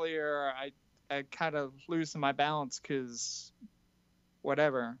headshot earlier. I kind of losing my balance because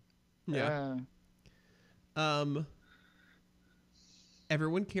whatever. Yeah.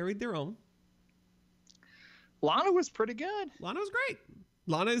 Everyone carried their own. Lana was pretty good. Lana was great.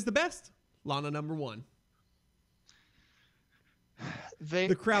 Lana is the best. Lana number 1.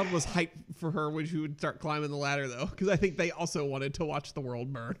 The crowd was hyped for her when she would start climbing the ladder, though, because I think they also wanted to watch the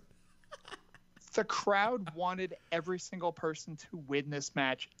world burn. The crowd wanted every single person to win this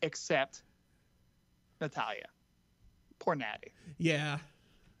match except Natalya. Poor Natty. Yeah.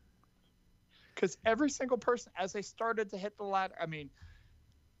 Because every single person, as they started to hit the ladder, I mean,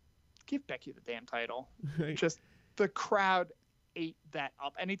 give Becky the damn title. Right. Just the crowd ate that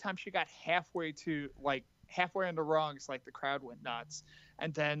up. Anytime she got halfway in the rungs, like the crowd went nuts.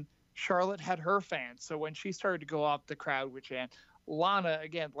 And then Charlotte had her fans. So when she started to go up, the crowd would chant. Lana,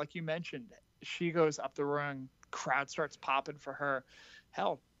 again, like you mentioned, she goes up the rung, crowd starts popping for her.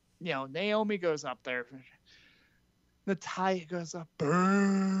 Hell, Naomi goes up there. Natalya goes up.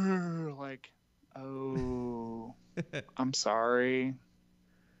 Brrr, like, oh, I'm sorry.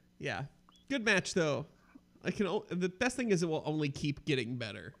 Yeah. Good match, though. The best thing is it will only keep getting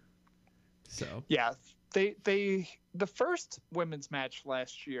better. So. Yeah. The first women's match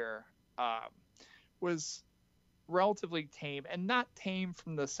last year was relatively tame, and not tame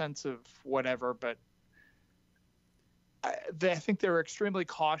from the sense of whatever, but I think they were extremely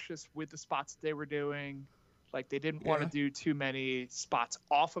cautious with the spots that they were doing. Like, they didn't want to do too many spots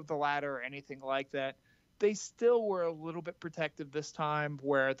off of the ladder or anything like that. They still were a little bit protective this time,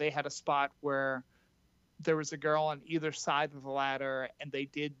 where they had a spot where there was a girl on either side of the ladder, and they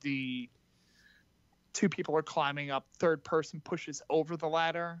did the 2 people are climbing up, third person pushes over the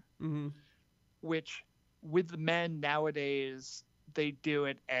ladder, which with the men nowadays, they do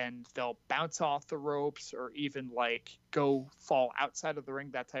it and they'll bounce off the ropes or even like go fall outside of the ring,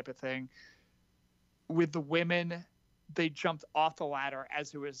 that type of thing. With the women, they jumped off the ladder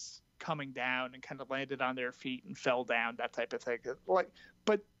as it was coming down and kind of landed on their feet and fell down, that type of thing. But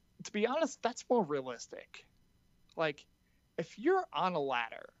to be honest, that's more realistic. Like, if you're on a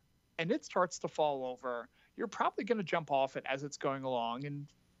ladder and it starts to fall over, you're probably going to jump off it as it's going along and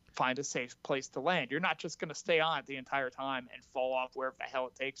find a safe place to land. You're not just going to stay on it the entire time and fall off wherever the hell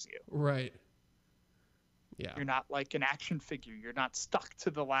it takes you. Right. Yeah. You're not like an action figure. You're not stuck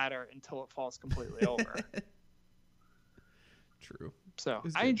to the ladder until it falls completely over. True. So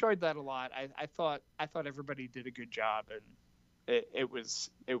I enjoyed that a lot. I thought everybody did a good job, and it was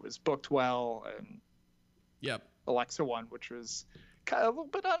booked well. And yep, Alexa won, which was kind of a little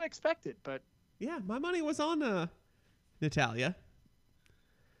bit unexpected, but yeah, my money was on Natalya.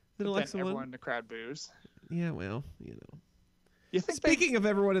 Then Alexa everyone won. in the crowd boos. Yeah, well, You think Speaking of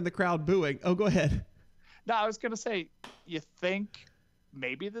everyone in the crowd booing, oh, go ahead. No, I was gonna say, you think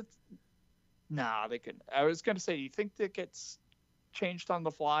maybe that? Nah, they couldn't. I was gonna say, you think that gets changed on the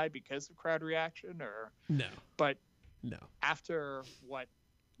fly because of crowd reaction, or no? But no. After what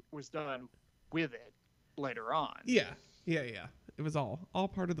was done with it later on. Yeah. It was all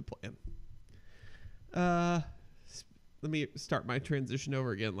part of the plan. Let me start my transition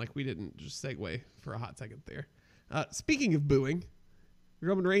over again, like we didn't just segue for a hot second there. Speaking of booing,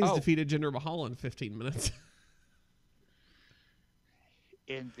 Roman Reigns defeated Jinder Mahal in 15 minutes.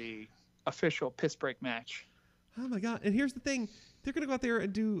 In the official piss break match. Oh my God. And here's the thing. They're going to go out there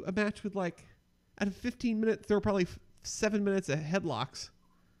and do a match with, like, out of 15 minutes, there were probably 7 minutes of headlocks.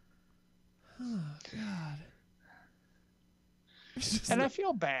 Oh, God. And I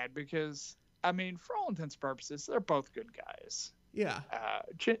feel bad because, I mean, for all intents and purposes, they're both good guys. Yeah.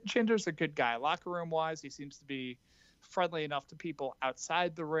 Jinder's a good guy. Locker room wise, he seems to be friendly enough to people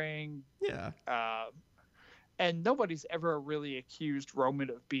outside the ring. Yeah. And nobody's ever really accused Roman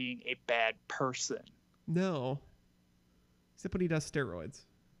of being a bad person. No. Except when he does steroids.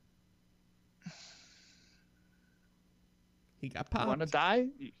 He got popped. You want to die?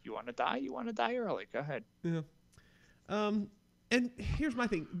 You want to die? You want to die early? Go ahead. Yeah. And here's my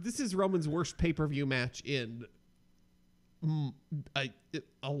thing. This is Roman's worst pay-per-view match in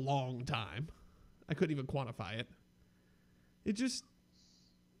a long time. I couldn't even quantify it. It just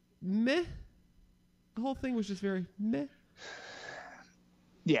meh. The whole thing was just very meh.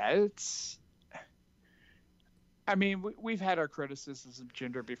 Yeah, it's... I mean, we've had our criticisms of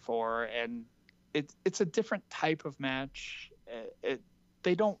Jinder before, and it's a different type of match.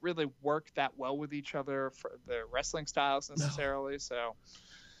 they don't really work that well with each other for their wrestling styles necessarily. No. So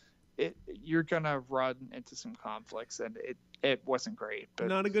you're gonna run into some conflicts, and it wasn't great. But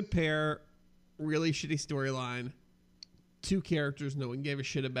not a good pair. Really shitty storyline. 2 characters no one gave a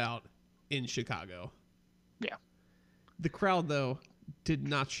shit about in Chicago. Yeah. The crowd though did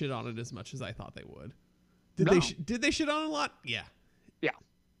not shit on it as much as I thought they would. Did they shit on it a lot? Yeah. Yeah.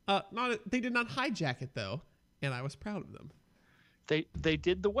 They did not hijack it though, and I was proud of them. They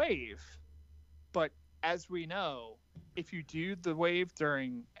did the wave, but as we know, if you do the wave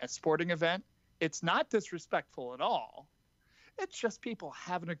during a sporting event, it's not disrespectful at all. It's just people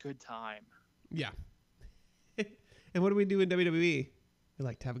having a good time. Yeah. And what do we do in WWE? We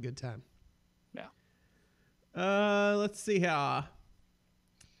like to have a good time. Yeah. Let's see how.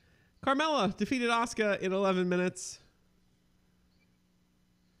 Carmella defeated Asuka in 11 minutes.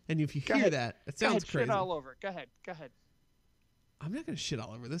 And if you hear that, it sounds crazy. Shit all over. Go ahead. I'm not going to shit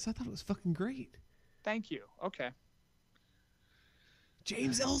all over this. I thought it was fucking great. Thank you. Okay.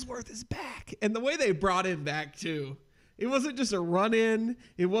 James Ellsworth is back. And the way they brought him back, too. It wasn't just a run-in.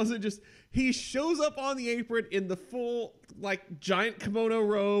 It wasn't just... He shows up on the apron in the full, like, giant kimono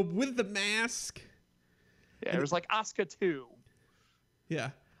robe with the mask. Yeah, it was like Asuka 2.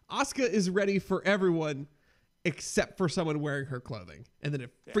 Yeah. Asuka is ready for everyone except for someone wearing her clothing. And then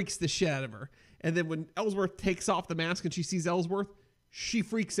it freaks the shit out of her. And then when Ellsworth takes off the mask and she sees Ellsworth, she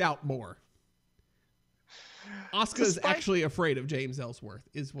freaks out more. Asuka is actually afraid of James Ellsworth,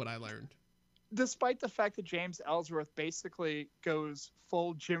 is what I learned. Despite the fact that James Ellsworth basically goes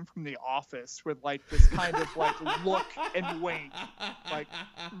full Jim from The Office with like this kind of like look and wink, like,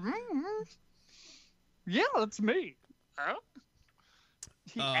 yeah, that's me. Huh?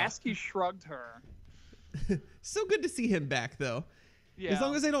 He shrugged her. So good to see him back, though. Yeah. As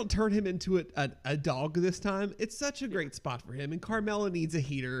long as they don't turn him into a dog this time, it's such a great spot for him. And Carmella needs a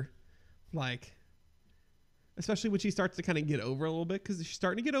heater, like, especially when she starts to kind of get over a little bit, because she's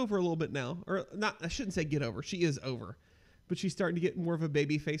starting to get over a little bit now. Or not, I shouldn't say get over. She is over. But she's starting to get more of a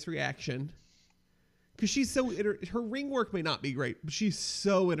babyface reaction. Because she's so... her ring work may not be great, but she's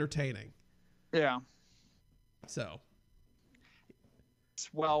so entertaining. Yeah. So.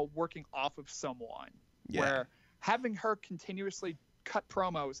 Well, working off of someone. Yeah. Where having her continuously cut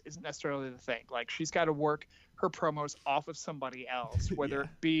promos isn't necessarily the thing. Like, she's got to work her promos off of somebody else, whether it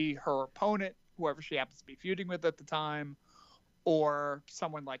be her opponent, whoever she happens to be feuding with at the time, or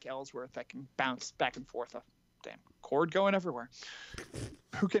someone like Ellsworth that can bounce back and forth. Damn, cord going everywhere.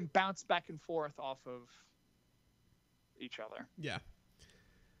 Who can bounce back and forth off of each other. Yeah,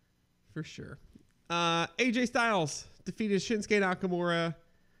 for sure. AJ Styles defeated Shinsuke Nakamura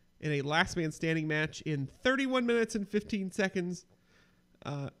in a last man standing match in 31 minutes and 15 seconds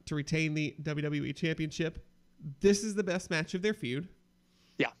to retain the WWE Championship. This is the best match of their feud.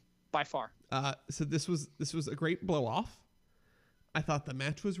 Yeah, by far. So this was a great blow off. I thought the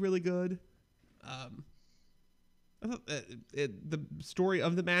match was really good. I thought the story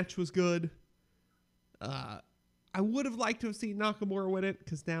of the match was good. I would have liked to have seen Nakamura win it,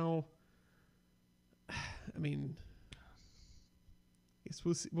 because now, I mean, I guess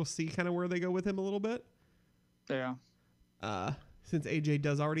we'll see kind of where they go with him a little bit. Yeah. Since AJ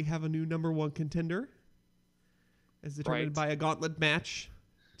does already have a new number 1 contender, as determined by a gauntlet match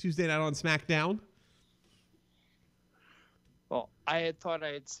Tuesday night on SmackDown. Well, I had thought I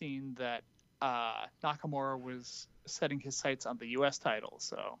had seen that Nakamura was setting his sights on the U.S. title,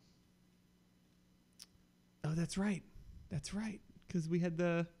 so. Oh, that's right. That's right. Because we had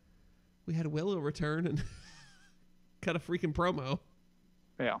Willow return and cut a freaking promo.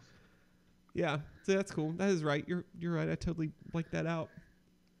 Yeah. Yeah, so that's cool. That is right. You're right. I totally blanked that out.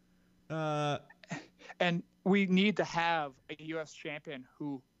 And we need to have a U.S. champion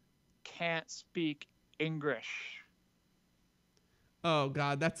who can't speak English. Oh,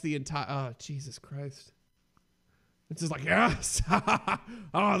 God, that's the entire... Oh, Jesus Christ. It's just like, yes!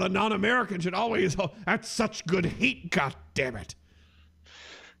 Oh, the non-American should always... Oh, that's such good heat, God damn it.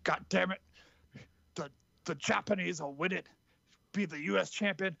 God damn it. The Japanese will win it. Be the U.S.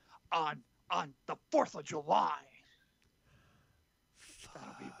 champion on the 4th of July.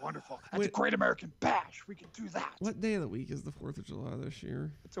 That'll be wonderful. At the Great American Bash, we can do that. What day of the week is the 4th of July this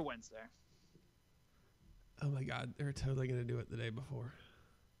year? It's a Wednesday. Oh, my God. They're totally going to do it the day before.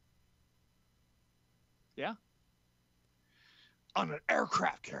 Yeah. On an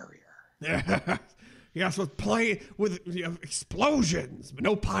aircraft carrier. Yes, with explosions. But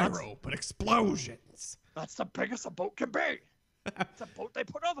no pyro, but explosions. That's the biggest a boat can be. It's a boat they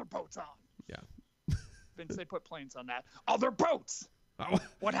put other boats on. Yeah. Vince, they put planes on that. Other boats. Oh.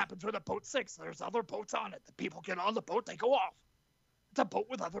 What happens when a boat sinks? There's other boats on it. The people get on the boat, they go off. It's a boat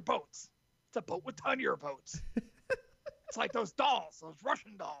with other boats. It's a boat with tinier boats. It's like those dolls, those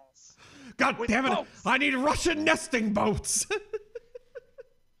Russian dolls. God damn it! Boats. I need Russian nesting boats. They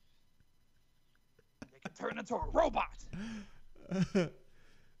can turn into a robot.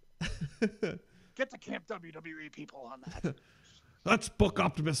 Get the Camp WWE people on that. Let's book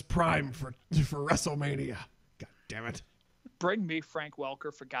Optimus Prime for WrestleMania. God damn it! Bring me Frank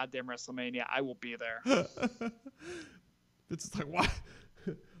Welker for goddamn WrestleMania. I will be there. It's like, what?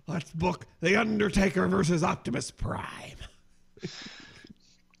 Let's book The Undertaker versus Optimus Prime.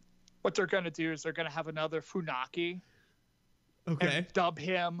 What they're going to do is they're going to have another Funaki Okay. and dub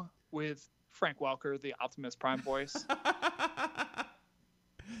him with Frank Welker, the Optimus Prime voice.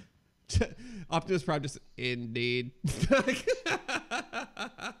 Optimus Prime just, indeed.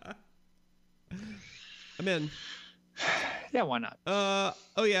 I'm in. Yeah, why not?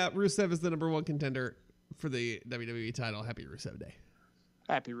 Oh yeah, Rusev is the #1 contender for the WWE title. Happy Rusev Day.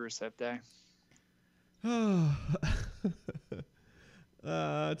 Happy Rusev Day.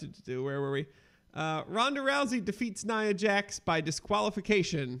 Where were we? Ronda Rousey defeats Nia Jax by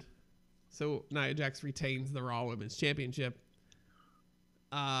disqualification. So Nia Jax retains the Raw Women's Championship.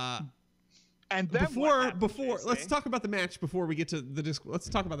 And then before JC? let's talk about the match before we get to the let's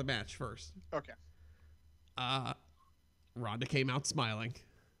talk about the match first. Okay. Ronda came out smiling.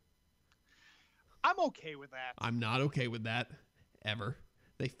 I'm okay with that. I'm not okay with that ever.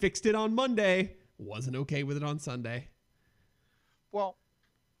 They fixed it on Monday. Wasn't okay with it on Sunday. Well,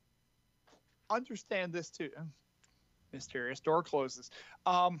 understand this too. Mysterious door closes.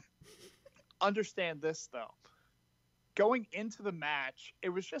 Understand this though. Going into the match, it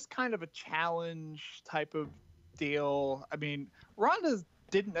was just kind of a challenge type of deal. I mean, Ronda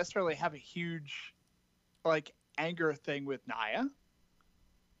didn't necessarily have a huge anger thing with Nia.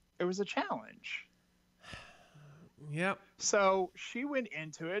 It was a challenge. Yep. So she went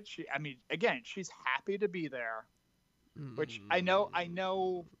into it. She's happy to be there, which I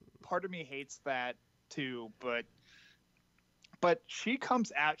know part of me hates that too, but she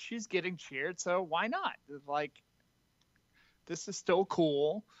comes out, she's getting cheered. So why not? This is still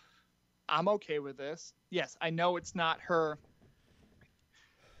cool. I'm okay with this. Yes, I know it's not her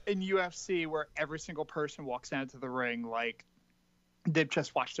in UFC where every single person walks down to the ring like they've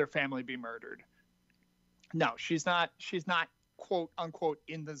just watched their family be murdered. No, she's not quote unquote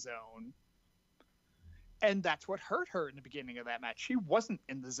in the zone. And that's what hurt her in the beginning of that match. She wasn't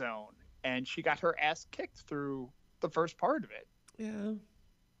in the zone and she got her ass kicked through the first part of it. Yeah.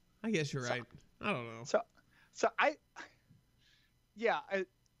 I guess you're right. I don't know. So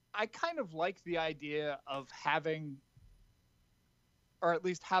I kind of like the idea of having, or at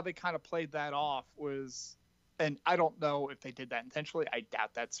least how they kind of played that off was, and I don't know if they did that intentionally. I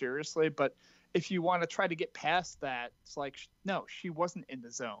doubt that seriously, but if you want to try to get past that, it's like, no, she wasn't in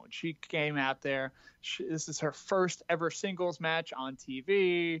the zone. She came out there. This is her first ever singles match on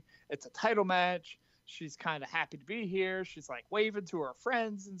TV. It's a title match. She's kind of happy to be here. She's like waving to her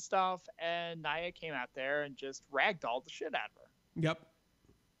friends and stuff. And Nia came out there and just ragdolled the shit out of her. Yep.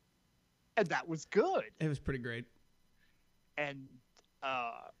 And that was good. It was pretty great. And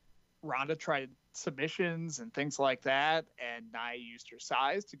Ronda tried submissions and things like that, and Nia used her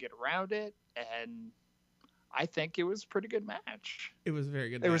size to get around it, and I think it was a pretty good match. It was a very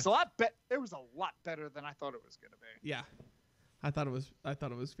good. It was a lot better than I thought it was going to be. Yeah, I thought it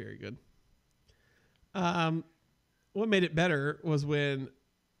was very good. What made it better was when,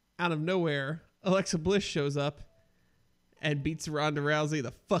 out of nowhere, Alexa Bliss shows up and beats Ronda Rousey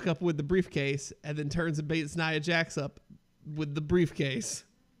the fuck up with the briefcase, and then turns and beats Nia Jax up with the briefcase.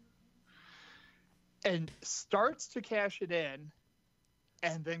 And starts to cash it in,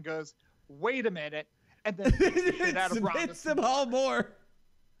 and then goes, wait a minute, and then beats the shit out of Ronda. Hits them all more.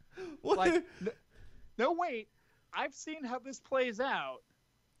 What? Like, no, wait. I've seen how this plays out.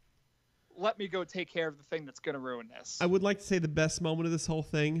 Let me go take care of the thing that's going to ruin this. I would like to say the best moment of this whole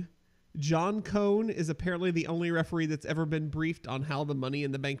thing. John Cone is apparently the only referee that's ever been briefed on how the Money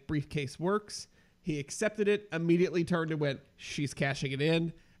in the Bank briefcase works. He accepted it, immediately turned and went, she's cashing it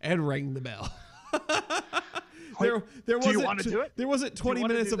in, and rang the bell. There wasn't 20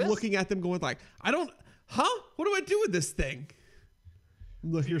 minutes of looking at them going like, what do I do with this thing?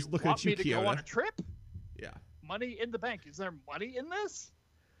 Look, here's looking at you, Kyoto. Go on a trip? Yeah. Money in the Bank. Is there money in this?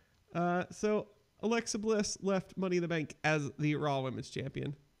 So Alexa Bliss left Money in the Bank as the Raw Women's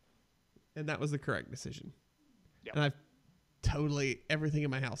Champion. And that was the correct decision. Yep. And everything in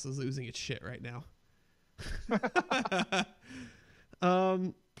my house is losing its shit right now.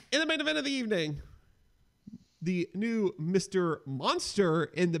 In the main event of the evening, the new Mr. Monster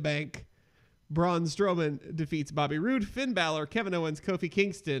in the Bank, Braun Strowman defeats Bobby Roode, Finn Balor, Kevin Owens, Kofi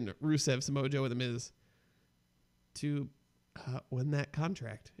Kingston, Rusev, Samoa Joe, and The Miz to win that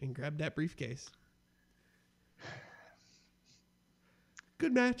contract and grab that briefcase.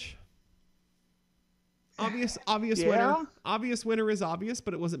 Good match. Obvious Yeah. winner. Obvious winner is obvious,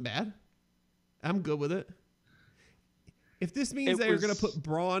 but it wasn't bad. I'm good with it. If this means they're going to put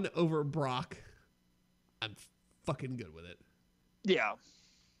Braun over Brock, I'm fucking good with it. Yeah.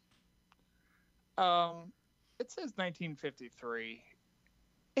 It says 1953.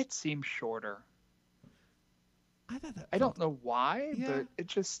 It seems shorter. I don't know why, but it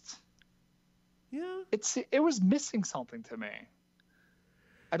just... Yeah. It was missing something to me.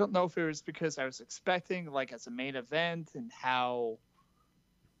 I don't know if it was because I was expecting, like, as a main event and how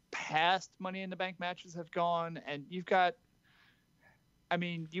past Money in the Bank matches have gone. And you've got, I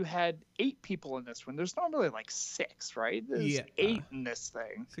mean, you had 8 people in this one. There's normally like 6, right? There's 8 in this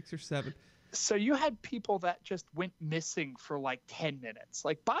thing. 6 or 7. So you had people that just went missing for like 10 minutes.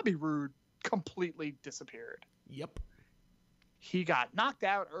 Like Bobby Roode completely disappeared. Yep. He got knocked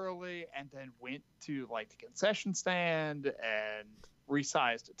out early and then went to like the concession stand and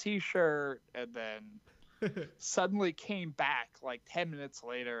resized a t-shirt and then suddenly came back like 10 minutes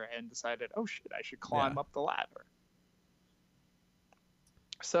later and decided, oh shit, I should climb up the ladder.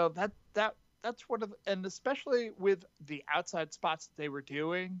 So that's what, and especially with the outside spots that they were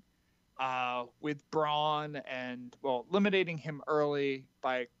doing, with Braun and, well, eliminating him early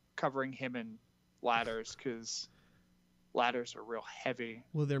by covering him in ladders, because ladders are real heavy.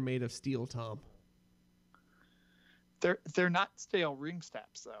 Well, they're made of steel, Tom. They're not steel ring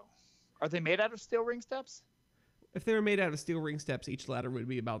steps, though. Are they made out of steel ring steps? If they were made out of steel ring steps, each ladder would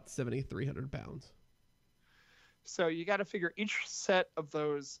be about 7,300 pounds. So you got to figure each set of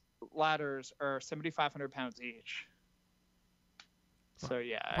those ladders are 7,500 pounds each. So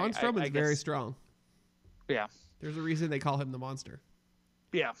yeah, Braun Strowman's very strong. Yeah, there's a reason they call him the Monster.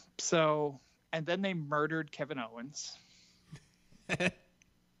 Yeah. So, and then they murdered Kevin Owens.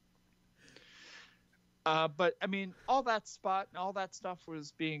 But I mean, all that spot and all that stuff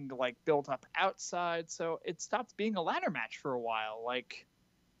was being like built up outside, so it stopped being a ladder match for a while. Like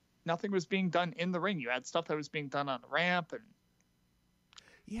nothing was being done in the ring. You had stuff that was being done on the ramp, and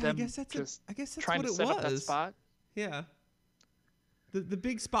I guess that's trying what to it set was. up that spot. Yeah. The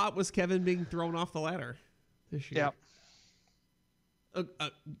big spot was Kevin being thrown off the ladder this year. Yep.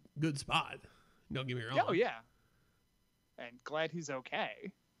 A good spot. Don't get me wrong. Oh yeah. And glad he's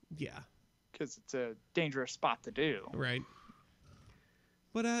okay. Yeah. Because it's a dangerous spot to do. Right.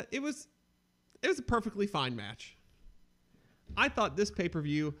 But it was a perfectly fine match. I thought this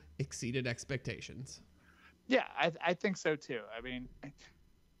pay-per-view exceeded expectations. Yeah, I think so too. I mean,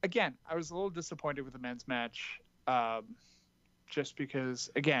 again, I was a little disappointed with the men's match, just because,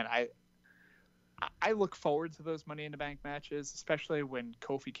 again, I look forward to those Money in the Bank matches, especially when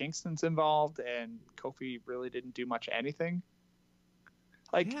Kofi Kingston's involved, and Kofi really didn't do much of anything.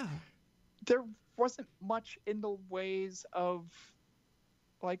 Like, there wasn't much in the ways of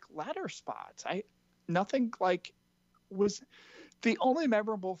like ladder spots. Nothing like was the only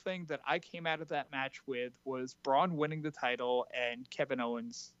memorable thing that I came out of that match with was Braun winning the title and Kevin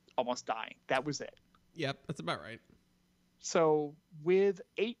Owens almost dying. That was it. Yep, that's about right. So with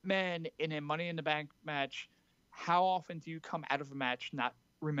 8 men in a Money in the Bank match, how often do you come out of a match not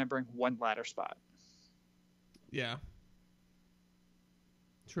remembering one ladder spot? Yeah.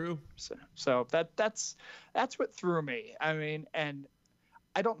 True. So that's what threw me. I mean, and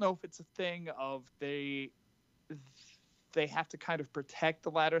I don't know if it's a thing of they have to kind of protect the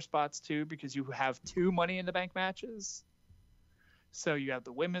ladder spots too, because you have 2 Money in the Bank matches. So you have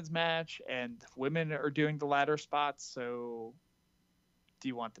the women's match and women are doing the ladder spots. So do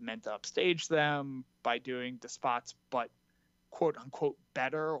you want the men to upstage them by doing the spots, but quote unquote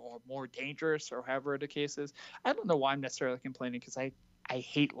better or more dangerous, or however the case is? I don't know why I'm necessarily complaining, because I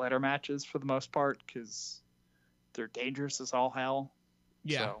hate ladder matches for the most part, because they're dangerous as all hell.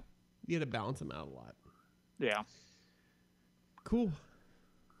 Yeah. So, you had to balance them out a lot. Yeah. Cool. Well,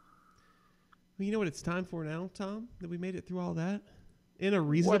 you know what it's time for now, Tom? That we made it through all that in a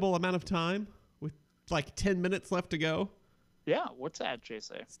reasonable amount of time with like 10 minutes left to go. Yeah. What's that,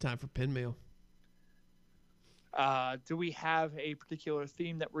 JC? It's time for pin mail. Do we have a particular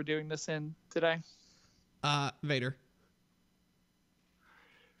theme that we're doing this in today? Vader.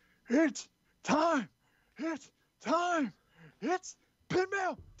 It's time. It's time. It's pin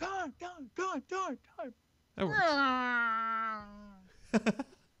mail. Time. That works.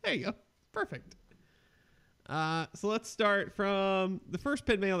 There you go. Perfect. So let's start from the first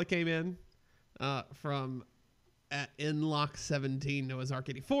pin mail that came in from at Inlock17 Noah's Ark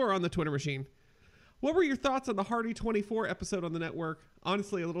 84 on the Twitter machine. What were your thoughts on the Hardy 24 episode on the network?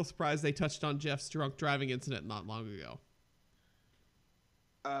 Honestly, a little surprised they touched on Jeff's drunk driving incident not long ago.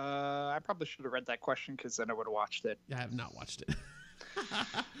 I probably should have read that question because then I would have watched it. I have not watched it.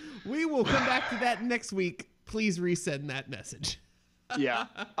 We will come back to that next week. Please resend that message. Yeah.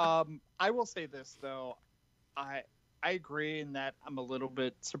 I will say this, though. I agree in that I'm a little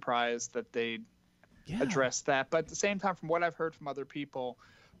bit surprised that they addressed that. But at the same time, from what I've heard from other people,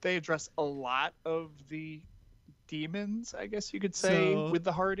 they address a lot of the demons, I guess you could say, with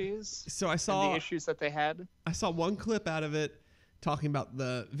the Hardys. So I saw the issues that they had. I saw one clip out of it talking about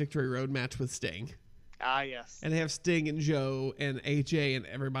the Victory Road match with Sting. Ah, yes. And they have Sting and Joe and AJ and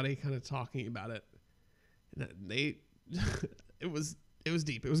everybody kind of talking about it. And they, it was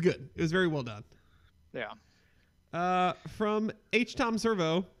deep. It was good. It was very well done. Yeah. From H. Tom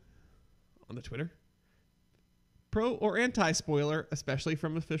Servo on the Twitter. Pro or anti-spoiler, especially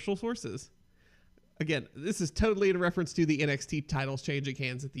from official sources. Again, this is totally in reference to the NXT titles changing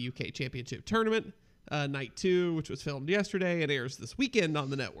hands at the UK Championship Tournament. Night 2, which was filmed yesterday. It airs this weekend on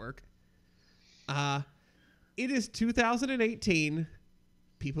the network. It is 2018.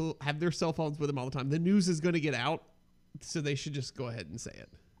 People have their cell phones with them all the time. The news is going to get out, so they should just go ahead and say it.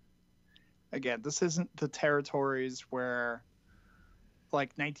 Again, this isn't the territories where,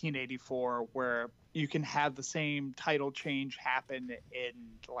 like 1984, where you can have the same title change happen in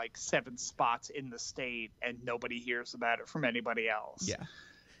like 7 spots in the state and nobody hears about it from anybody else.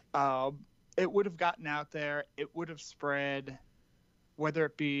 Yeah. It would have gotten out there. It would have spread, whether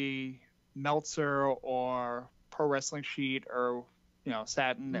it be Meltzer or Pro Wrestling Sheet or,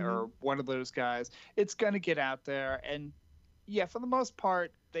 Satin or one of those guys. It's going to get out there. And yeah, for the most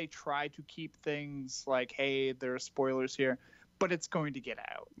part, they try to keep things like, hey, there are spoilers here, but it's going to get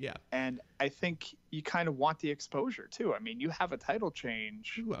out. Yeah. And I think you kind of want the exposure too. I mean, you have a title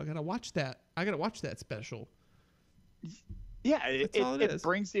change. Ooh, I got to watch that. I got to watch that special. Yeah, it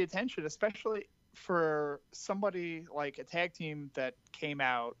brings the attention, especially for somebody like a tag team that came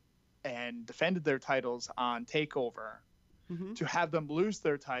out and defended their titles on TakeOver. To have them lose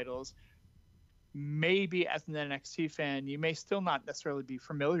their titles, maybe as an NXT fan, you may still not necessarily be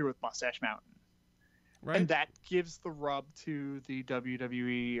familiar with Mustache Mountain. Right. And that gives the rub to the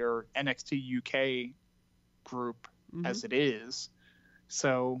WWE or NXT UK group as it is.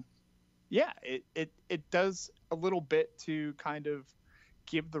 So, yeah, it does a little bit to kind of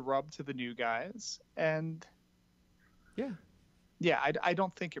give the rub to the new guys. And I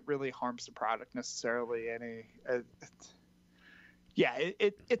don't think it really harms the product necessarily any.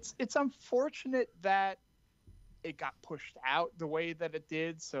 It's unfortunate that it got pushed out the way that it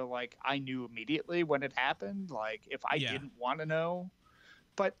did. So like I knew immediately when it happened, like if I didn't want to know,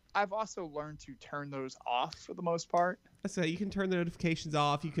 but I've also learned to turn those off for the most part. So you can turn the notifications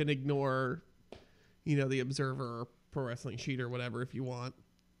off. You can ignore, the Observer or Pro Wrestling Sheet or whatever if you want.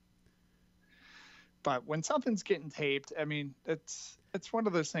 But when something's getting taped, I mean, it's one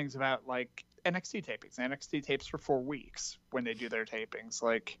of those things about like NXT tapings. NXT tapes for 4 weeks when they do their tapings.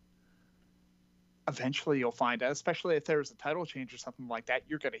 Like, eventually you'll find out, especially if there's a title change or something like that,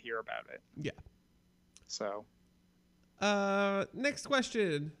 you're going to hear about it. Yeah. So. Next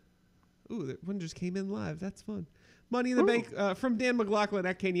question. Ooh, that one just came in live. That's fun. Money in the Bank from Dan McLaughlin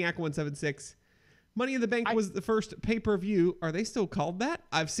at Caniac176. Money in the Bank was the first pay-per-view. Are they still called that?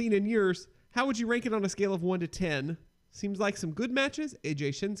 I've seen in years. How would you rank it on a scale of 1 to 10? Seems like some good matches,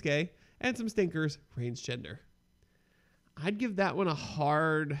 AJ Shinsuke, and some stinkers, Reigns Gender. I'd give that one a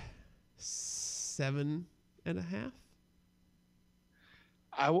hard 7.5.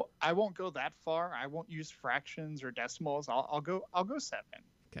 I won't go that far. I won't use fractions or decimals. I'll go 7.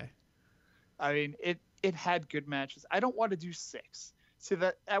 Okay. I mean, it had good matches. I don't want to do 6. See,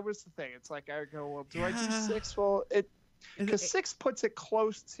 that was the thing. It's like I go, well, do I do 6? Well, because 6 puts it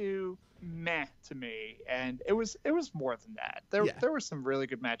close to meh to me, and it was more than that. There were some really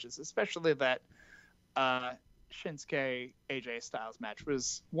good matches, especially that Shinsuke AJ Styles match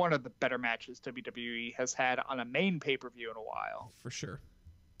was one of the better matches WWE has had on a main pay-per-view in a while. For sure.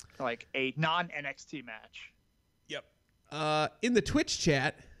 Like a non-NXT match. Yep. In the Twitch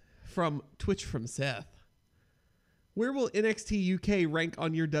chat from Seth, where will NXT UK rank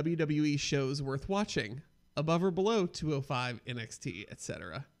on your WWE shows worth watching? Above or below 205 NXT,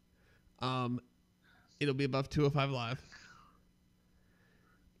 etc. It'll be above 205 Live.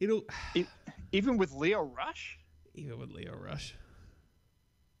 Even with Leo Rush? Even with Leo Rush.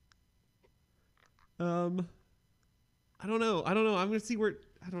 I don't know. I'm going to see where...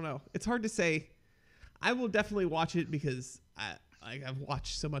 I don't know. It's hard to say. I will definitely watch it because I've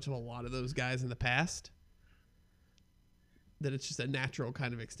watched so much of a lot of those guys in the past that it's just a natural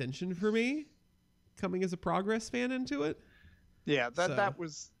kind of extension for me. coming as a Progress fan into it. Yeah, that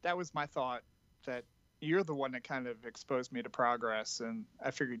was my thought, that you're the one that kind of exposed me to Progress, and I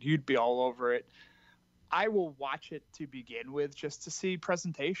figured you'd be all over it. I will watch it to begin with just to see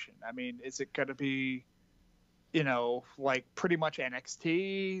presentation. I mean, is it going to be, like pretty much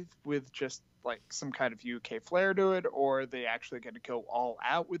NXT with just like some kind of UK flair to it, or are they actually going to go all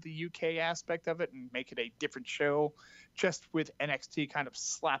out with the UK aspect of it and make it a different show just with NXT kind of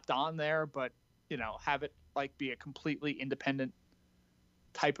slapped on there, but have it like be a completely independent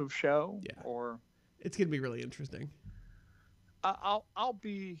type of show? Yeah. Or it's going to be really interesting. I'll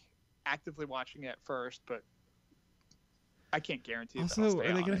be actively watching it first, but I can't guarantee. Also,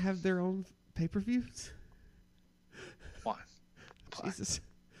 are they going to have their own pay-per-views? Why? Jesus.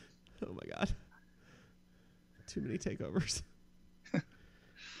 Oh my God. Too many takeovers.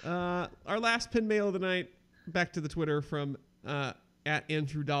 Our last pin mail of the night, back to the Twitter from at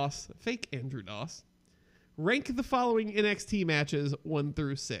Andrew Doss, fake Andrew Doss. Rank the following NXT matches 1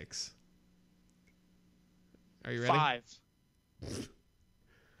 through 6. Are you ready? 5.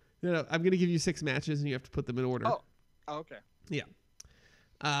 No, I'm going to give you 6 matches and you have to put them in order. Oh, okay. Yeah.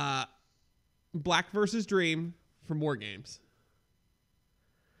 Black versus Dream from War Games.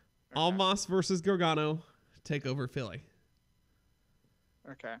 Okay. Almas versus Gargano, TakeOver Philly.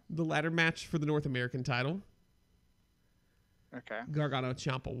 Okay. The ladder match for the North American title. Okay. Gargano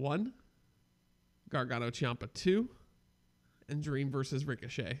Ciampa 1. Gargano Ciampa 2. And Dream versus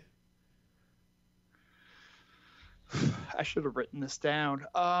Ricochet. I should have written this down.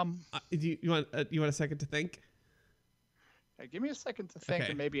 You want a second to think? Give me a second to think,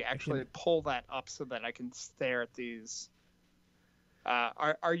 Okay. and maybe actually pull that up so that I can stare at these.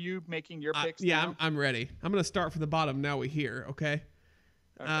 Are you making your picks? Yeah, now? I'm ready. I'm going to start from the bottom now we hear, okay?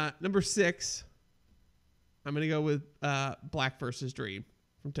 Number 6, I'm going to go with Black versus Dream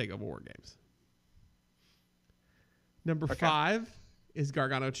from TakeOver War Games. Number 5 is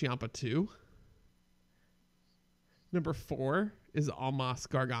Gargano Ciampa 2. Number 4 is Almas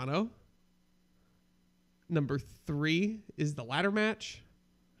Gargano. Number 3 is the ladder match.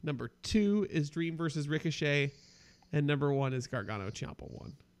 Number 2 is Dream versus Ricochet. And number 1 is Gargano Ciampa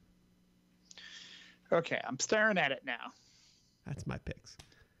 1. Okay, I'm staring at it now. That's my picks.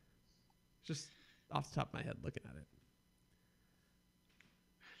 Just off the top of my head looking at it.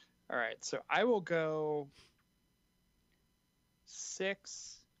 All right, so I will go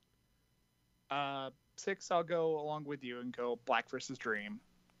 6. 6, I'll go along with you and go Black versus Dream.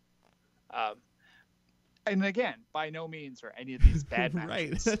 And again, by no means are any of these bad matches.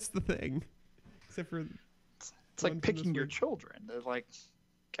 Right, that's the thing. Except for it's like picking your children. They're like,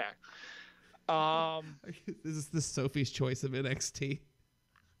 okay. Is this Sophie's Choice of NXT?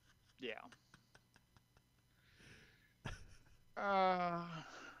 Yeah.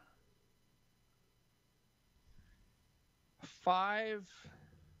 5.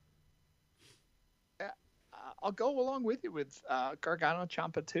 I'll go along with you with Gargano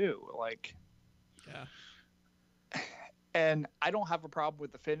Ciampa 2. Like, yeah. And I don't have a problem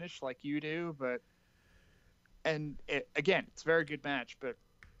with the finish like you do, again, it's a very good match, but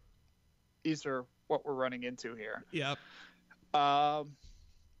these are what we're running into here. Yep. And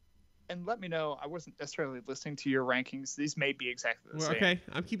let me know, I wasn't necessarily listening to your rankings. These may be exactly the same. Okay,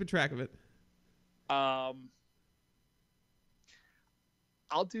 I'm keeping track of it. I'll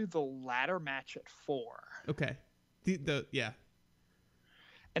do the ladder match at 4. Okay. Yeah.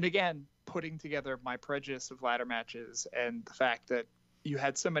 And again, putting together my prejudice of ladder matches and the fact that you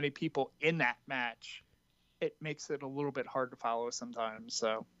had so many people in that match, it makes it a little bit hard to follow sometimes.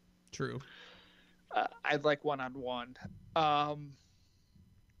 So True. I'd like one-on-one. I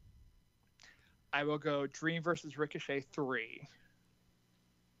will go Dream versus Ricochet 3.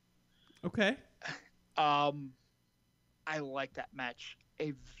 Okay. I like that match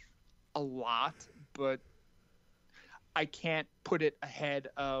a lot, but I can't put it ahead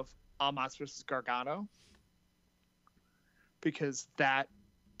of Almas versus Gargano because that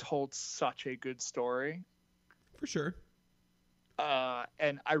told such a good story. For sure.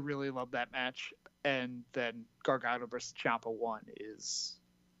 And I really love that match. And then Gargano versus Ciampa 1 is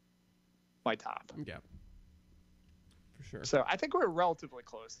my top. Yeah. For sure. So I think we're relatively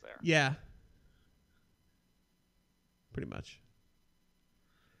close there. Yeah. Pretty much.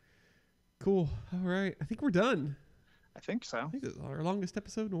 Cool. All right. I think we're done. I think so. I think this is our longest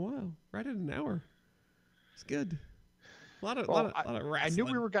episode in a while. Right at an hour. It's good. A lot of wrestling. I knew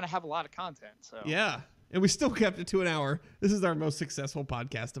we were going to have a lot of content. So yeah. And we still kept it to an hour. This is our most successful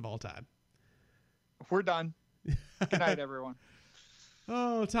podcast of all time. We're done. Good night, everyone.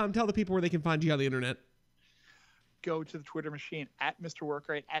 Oh, Tom, tell the people where they can find you on the internet. Go to the Twitter machine at Mr.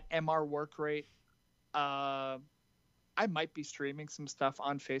 Workrate, at MR Workrate. I might be streaming some stuff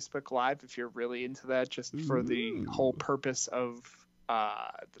on Facebook Live if you're really into that, just for the whole purpose of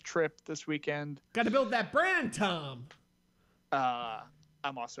the trip this weekend. Got to build that brand, Tom.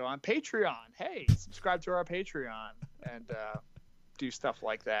 I'm also on Patreon. Hey, subscribe to our Patreon and do stuff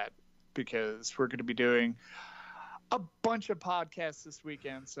like that, because we're going to be doing a bunch of podcasts this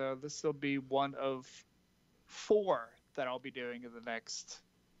weekend. So this will be one of 4 that I'll be doing in the next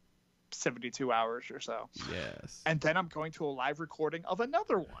 72 hours or so. Yes. And then I'm going to a live recording of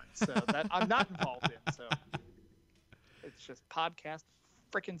another one, so that I'm not involved in. So it's just podcast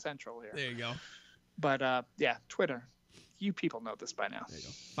freaking central here. There you go. But yeah, Twitter. You people know this by now. There you go.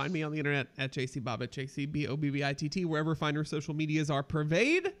 Find me on the internet at JCBobbit, JCBOBBITT, wherever finer social medias are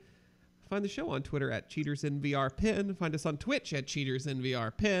pervade. Find the show on Twitter at CheatersInVRPin. Find us on Twitch at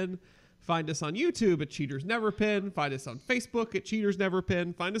CheatersInVRPin. Find us on YouTube at Cheaters Never Pin. Find us on Facebook at Cheaters Never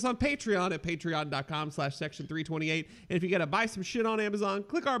Pin. Find us on Patreon at patreon.com/section328. And if you got to buy some shit on Amazon,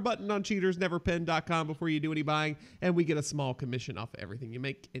 click our button on cheatersneverpin.com before you do any buying, and we get a small commission off of everything you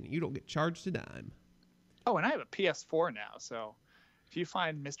make, and you don't get charged a dime. Oh, and I have a PS4 now, so if you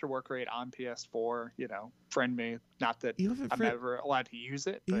find Mr. Workrate on PS4, friend me. Not that I'm ever allowed to use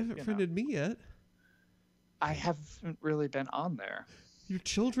it. You but, haven't friended me yet. I haven't really been on there. Your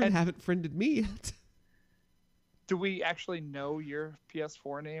children haven't friended me yet. Do we actually know your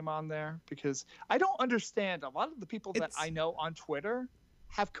PS4 name on there? Because I don't understand. A lot of the people that I know on Twitter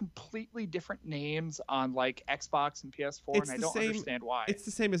have completely different names on like Xbox and PS4, and I don't understand why. It's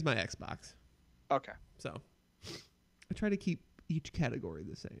the same as my Xbox. Okay. So I try to keep each category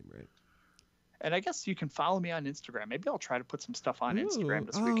the same, right? And I guess you can follow me on Instagram. Maybe I'll try to put some stuff on Instagram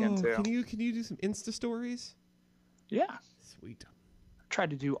this weekend too. Can you do some Insta stories? Yeah. Sweet. Try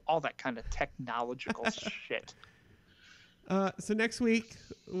to do all that kind of technological shit. So next week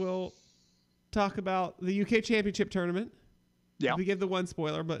we'll talk about the UK Championship tournament. Yeah. We give the one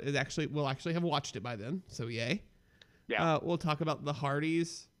spoiler, but we'll actually have watched it by then. So yay. Yeah. We'll talk about the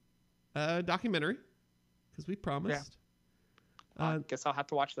Hardys documentary, because we promised. I guess I'll have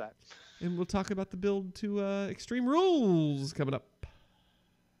to watch that. And we'll talk about the build to Extreme Rules coming up.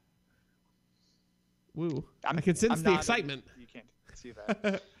 Woo. I can sense the excitement. You can't see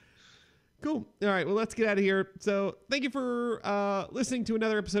that. Cool. All right. Well, let's get out of here. So thank you for listening to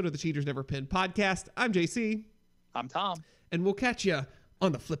another episode of the Cheaters Never Pin podcast. I'm JC. I'm Tom. And we'll catch you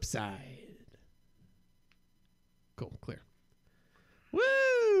on the flip side. Cool. Clear.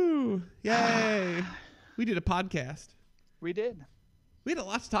 Woo! Yay! We did a podcast. We did. We had a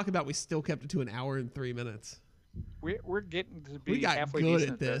lot to talk about. We still kept it to an hour and 3 minutes. We're getting to be we got halfway good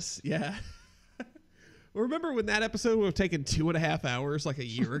decent at this. Yeah. Remember when that episode would have taken 2.5 hours like a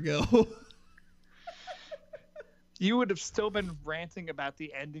year ago? You would have still been ranting about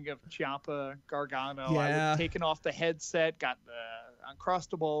the ending of Ciampa Gargano. Yeah. I would have taken off the headset, got the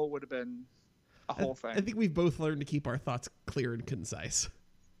Uncrustable, would have been a whole thing. I think we've both learned to keep our thoughts clear and concise.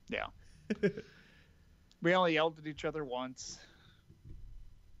 Yeah. We only yelled at each other once.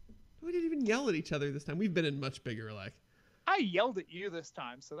 We didn't even yell at each other this time. We've been in much bigger, like. I yelled at you this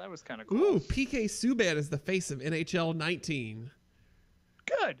time, so that was kind of cool. Ooh, PK Subban is the face of NHL 19.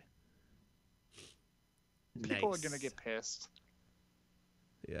 Good. Nice. People are going to get pissed.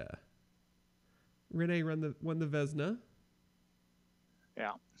 Yeah. Renee won the Vezina.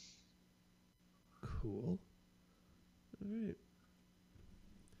 Yeah. Cool. All right.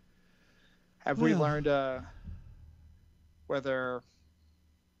 Have we learned whether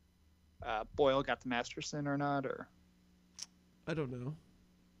Boyle got the Masterson or not? Or I don't know.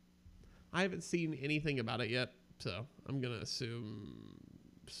 I haven't seen anything about it yet, so I'm going to assume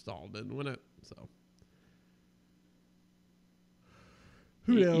Stahl didn't win it. So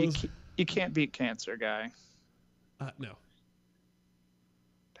who knows? You can't beat cancer, guy. No.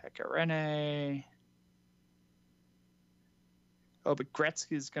 Pekka Rinne. Oh, but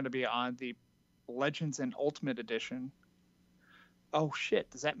Gretzky's going to be on the Legends and Ultimate Edition. Oh shit!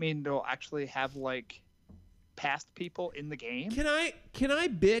 Does that mean they'll actually have like past people in the game? Can I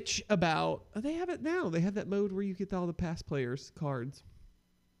bitch about? Oh, they have it now. They have that mode where you get all the past players cards.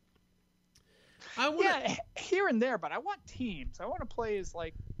 Yeah, here and there, but I want teams. I want to play as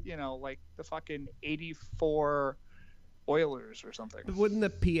like the fucking 84 Oilers or something. But wouldn't the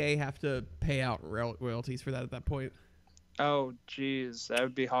PA have to pay out royalties for that at that point? Oh, geez, that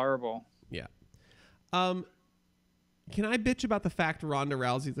would be horrible. Yeah. Can I bitch about the fact Ronda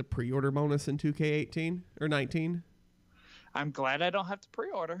Rousey's a pre-order bonus in 2K18 or 19? I'm glad I don't have to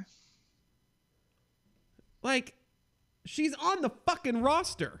pre-order. Like, she's on the fucking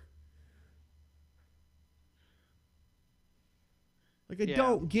roster. Like, I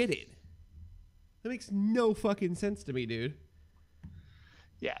don't get it. That makes no fucking sense to me, dude.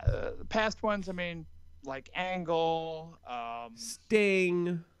 Yeah, the past ones, I mean, like Angle,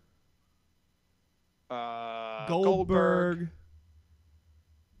 Sting, Goldberg.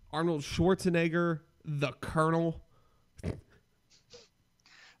 Arnold Schwarzenegger, the Colonel.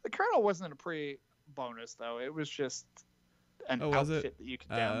 The Colonel wasn't a pre-bonus, though. It was just an outfit that you could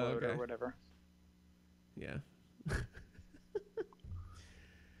download or whatever. Yeah.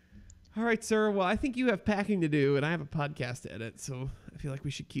 All right, sir. Well, I think you have packing to do, and I have a podcast to edit, so I feel like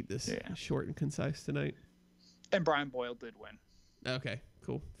we should keep this short and concise tonight. And Brian Boyle did win. Okay,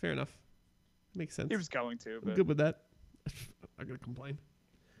 cool. Fair enough. Makes sense. He was going to, but... I'm good with that. I'm not going to complain.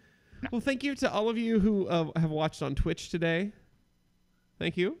 No. Well, thank you to all of you who have watched on Twitch today.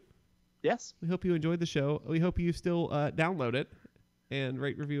 Thank you. Yes. We hope you enjoyed the show. We hope you still download it and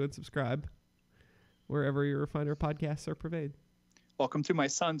rate, review, and subscribe wherever your finer podcasts are purveyed. Welcome to my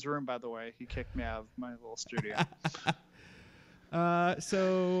son's room, by the way. He kicked me out of my little studio.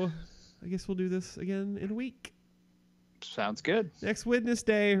 So I guess we'll do this again in a week. Sounds good. Next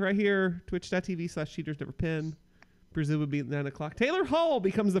Wednesday, right here, twitch.tv/cheatersneverpin. Presumably at 9 o'clock. Taylor Hall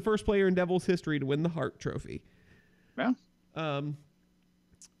becomes the first player in Devils history to win the Hart Trophy. Yeah. As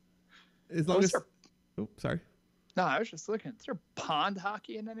long as... Oh, sorry. No, I was just looking. Is there pond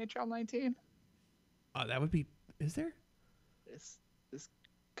hockey in NHL 19? That would be... Is there? This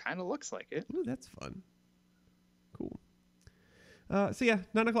kind of looks like it. Ooh, that's fun. Cool. So yeah,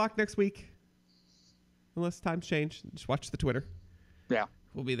 9 o'clock next week. Unless times change, just watch the Twitter. Yeah.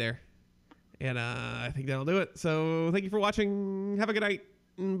 We'll be there. And I think that'll do it. So thank you for watching. Have a good night.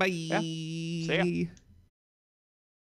 Bye. Yeah. See ya.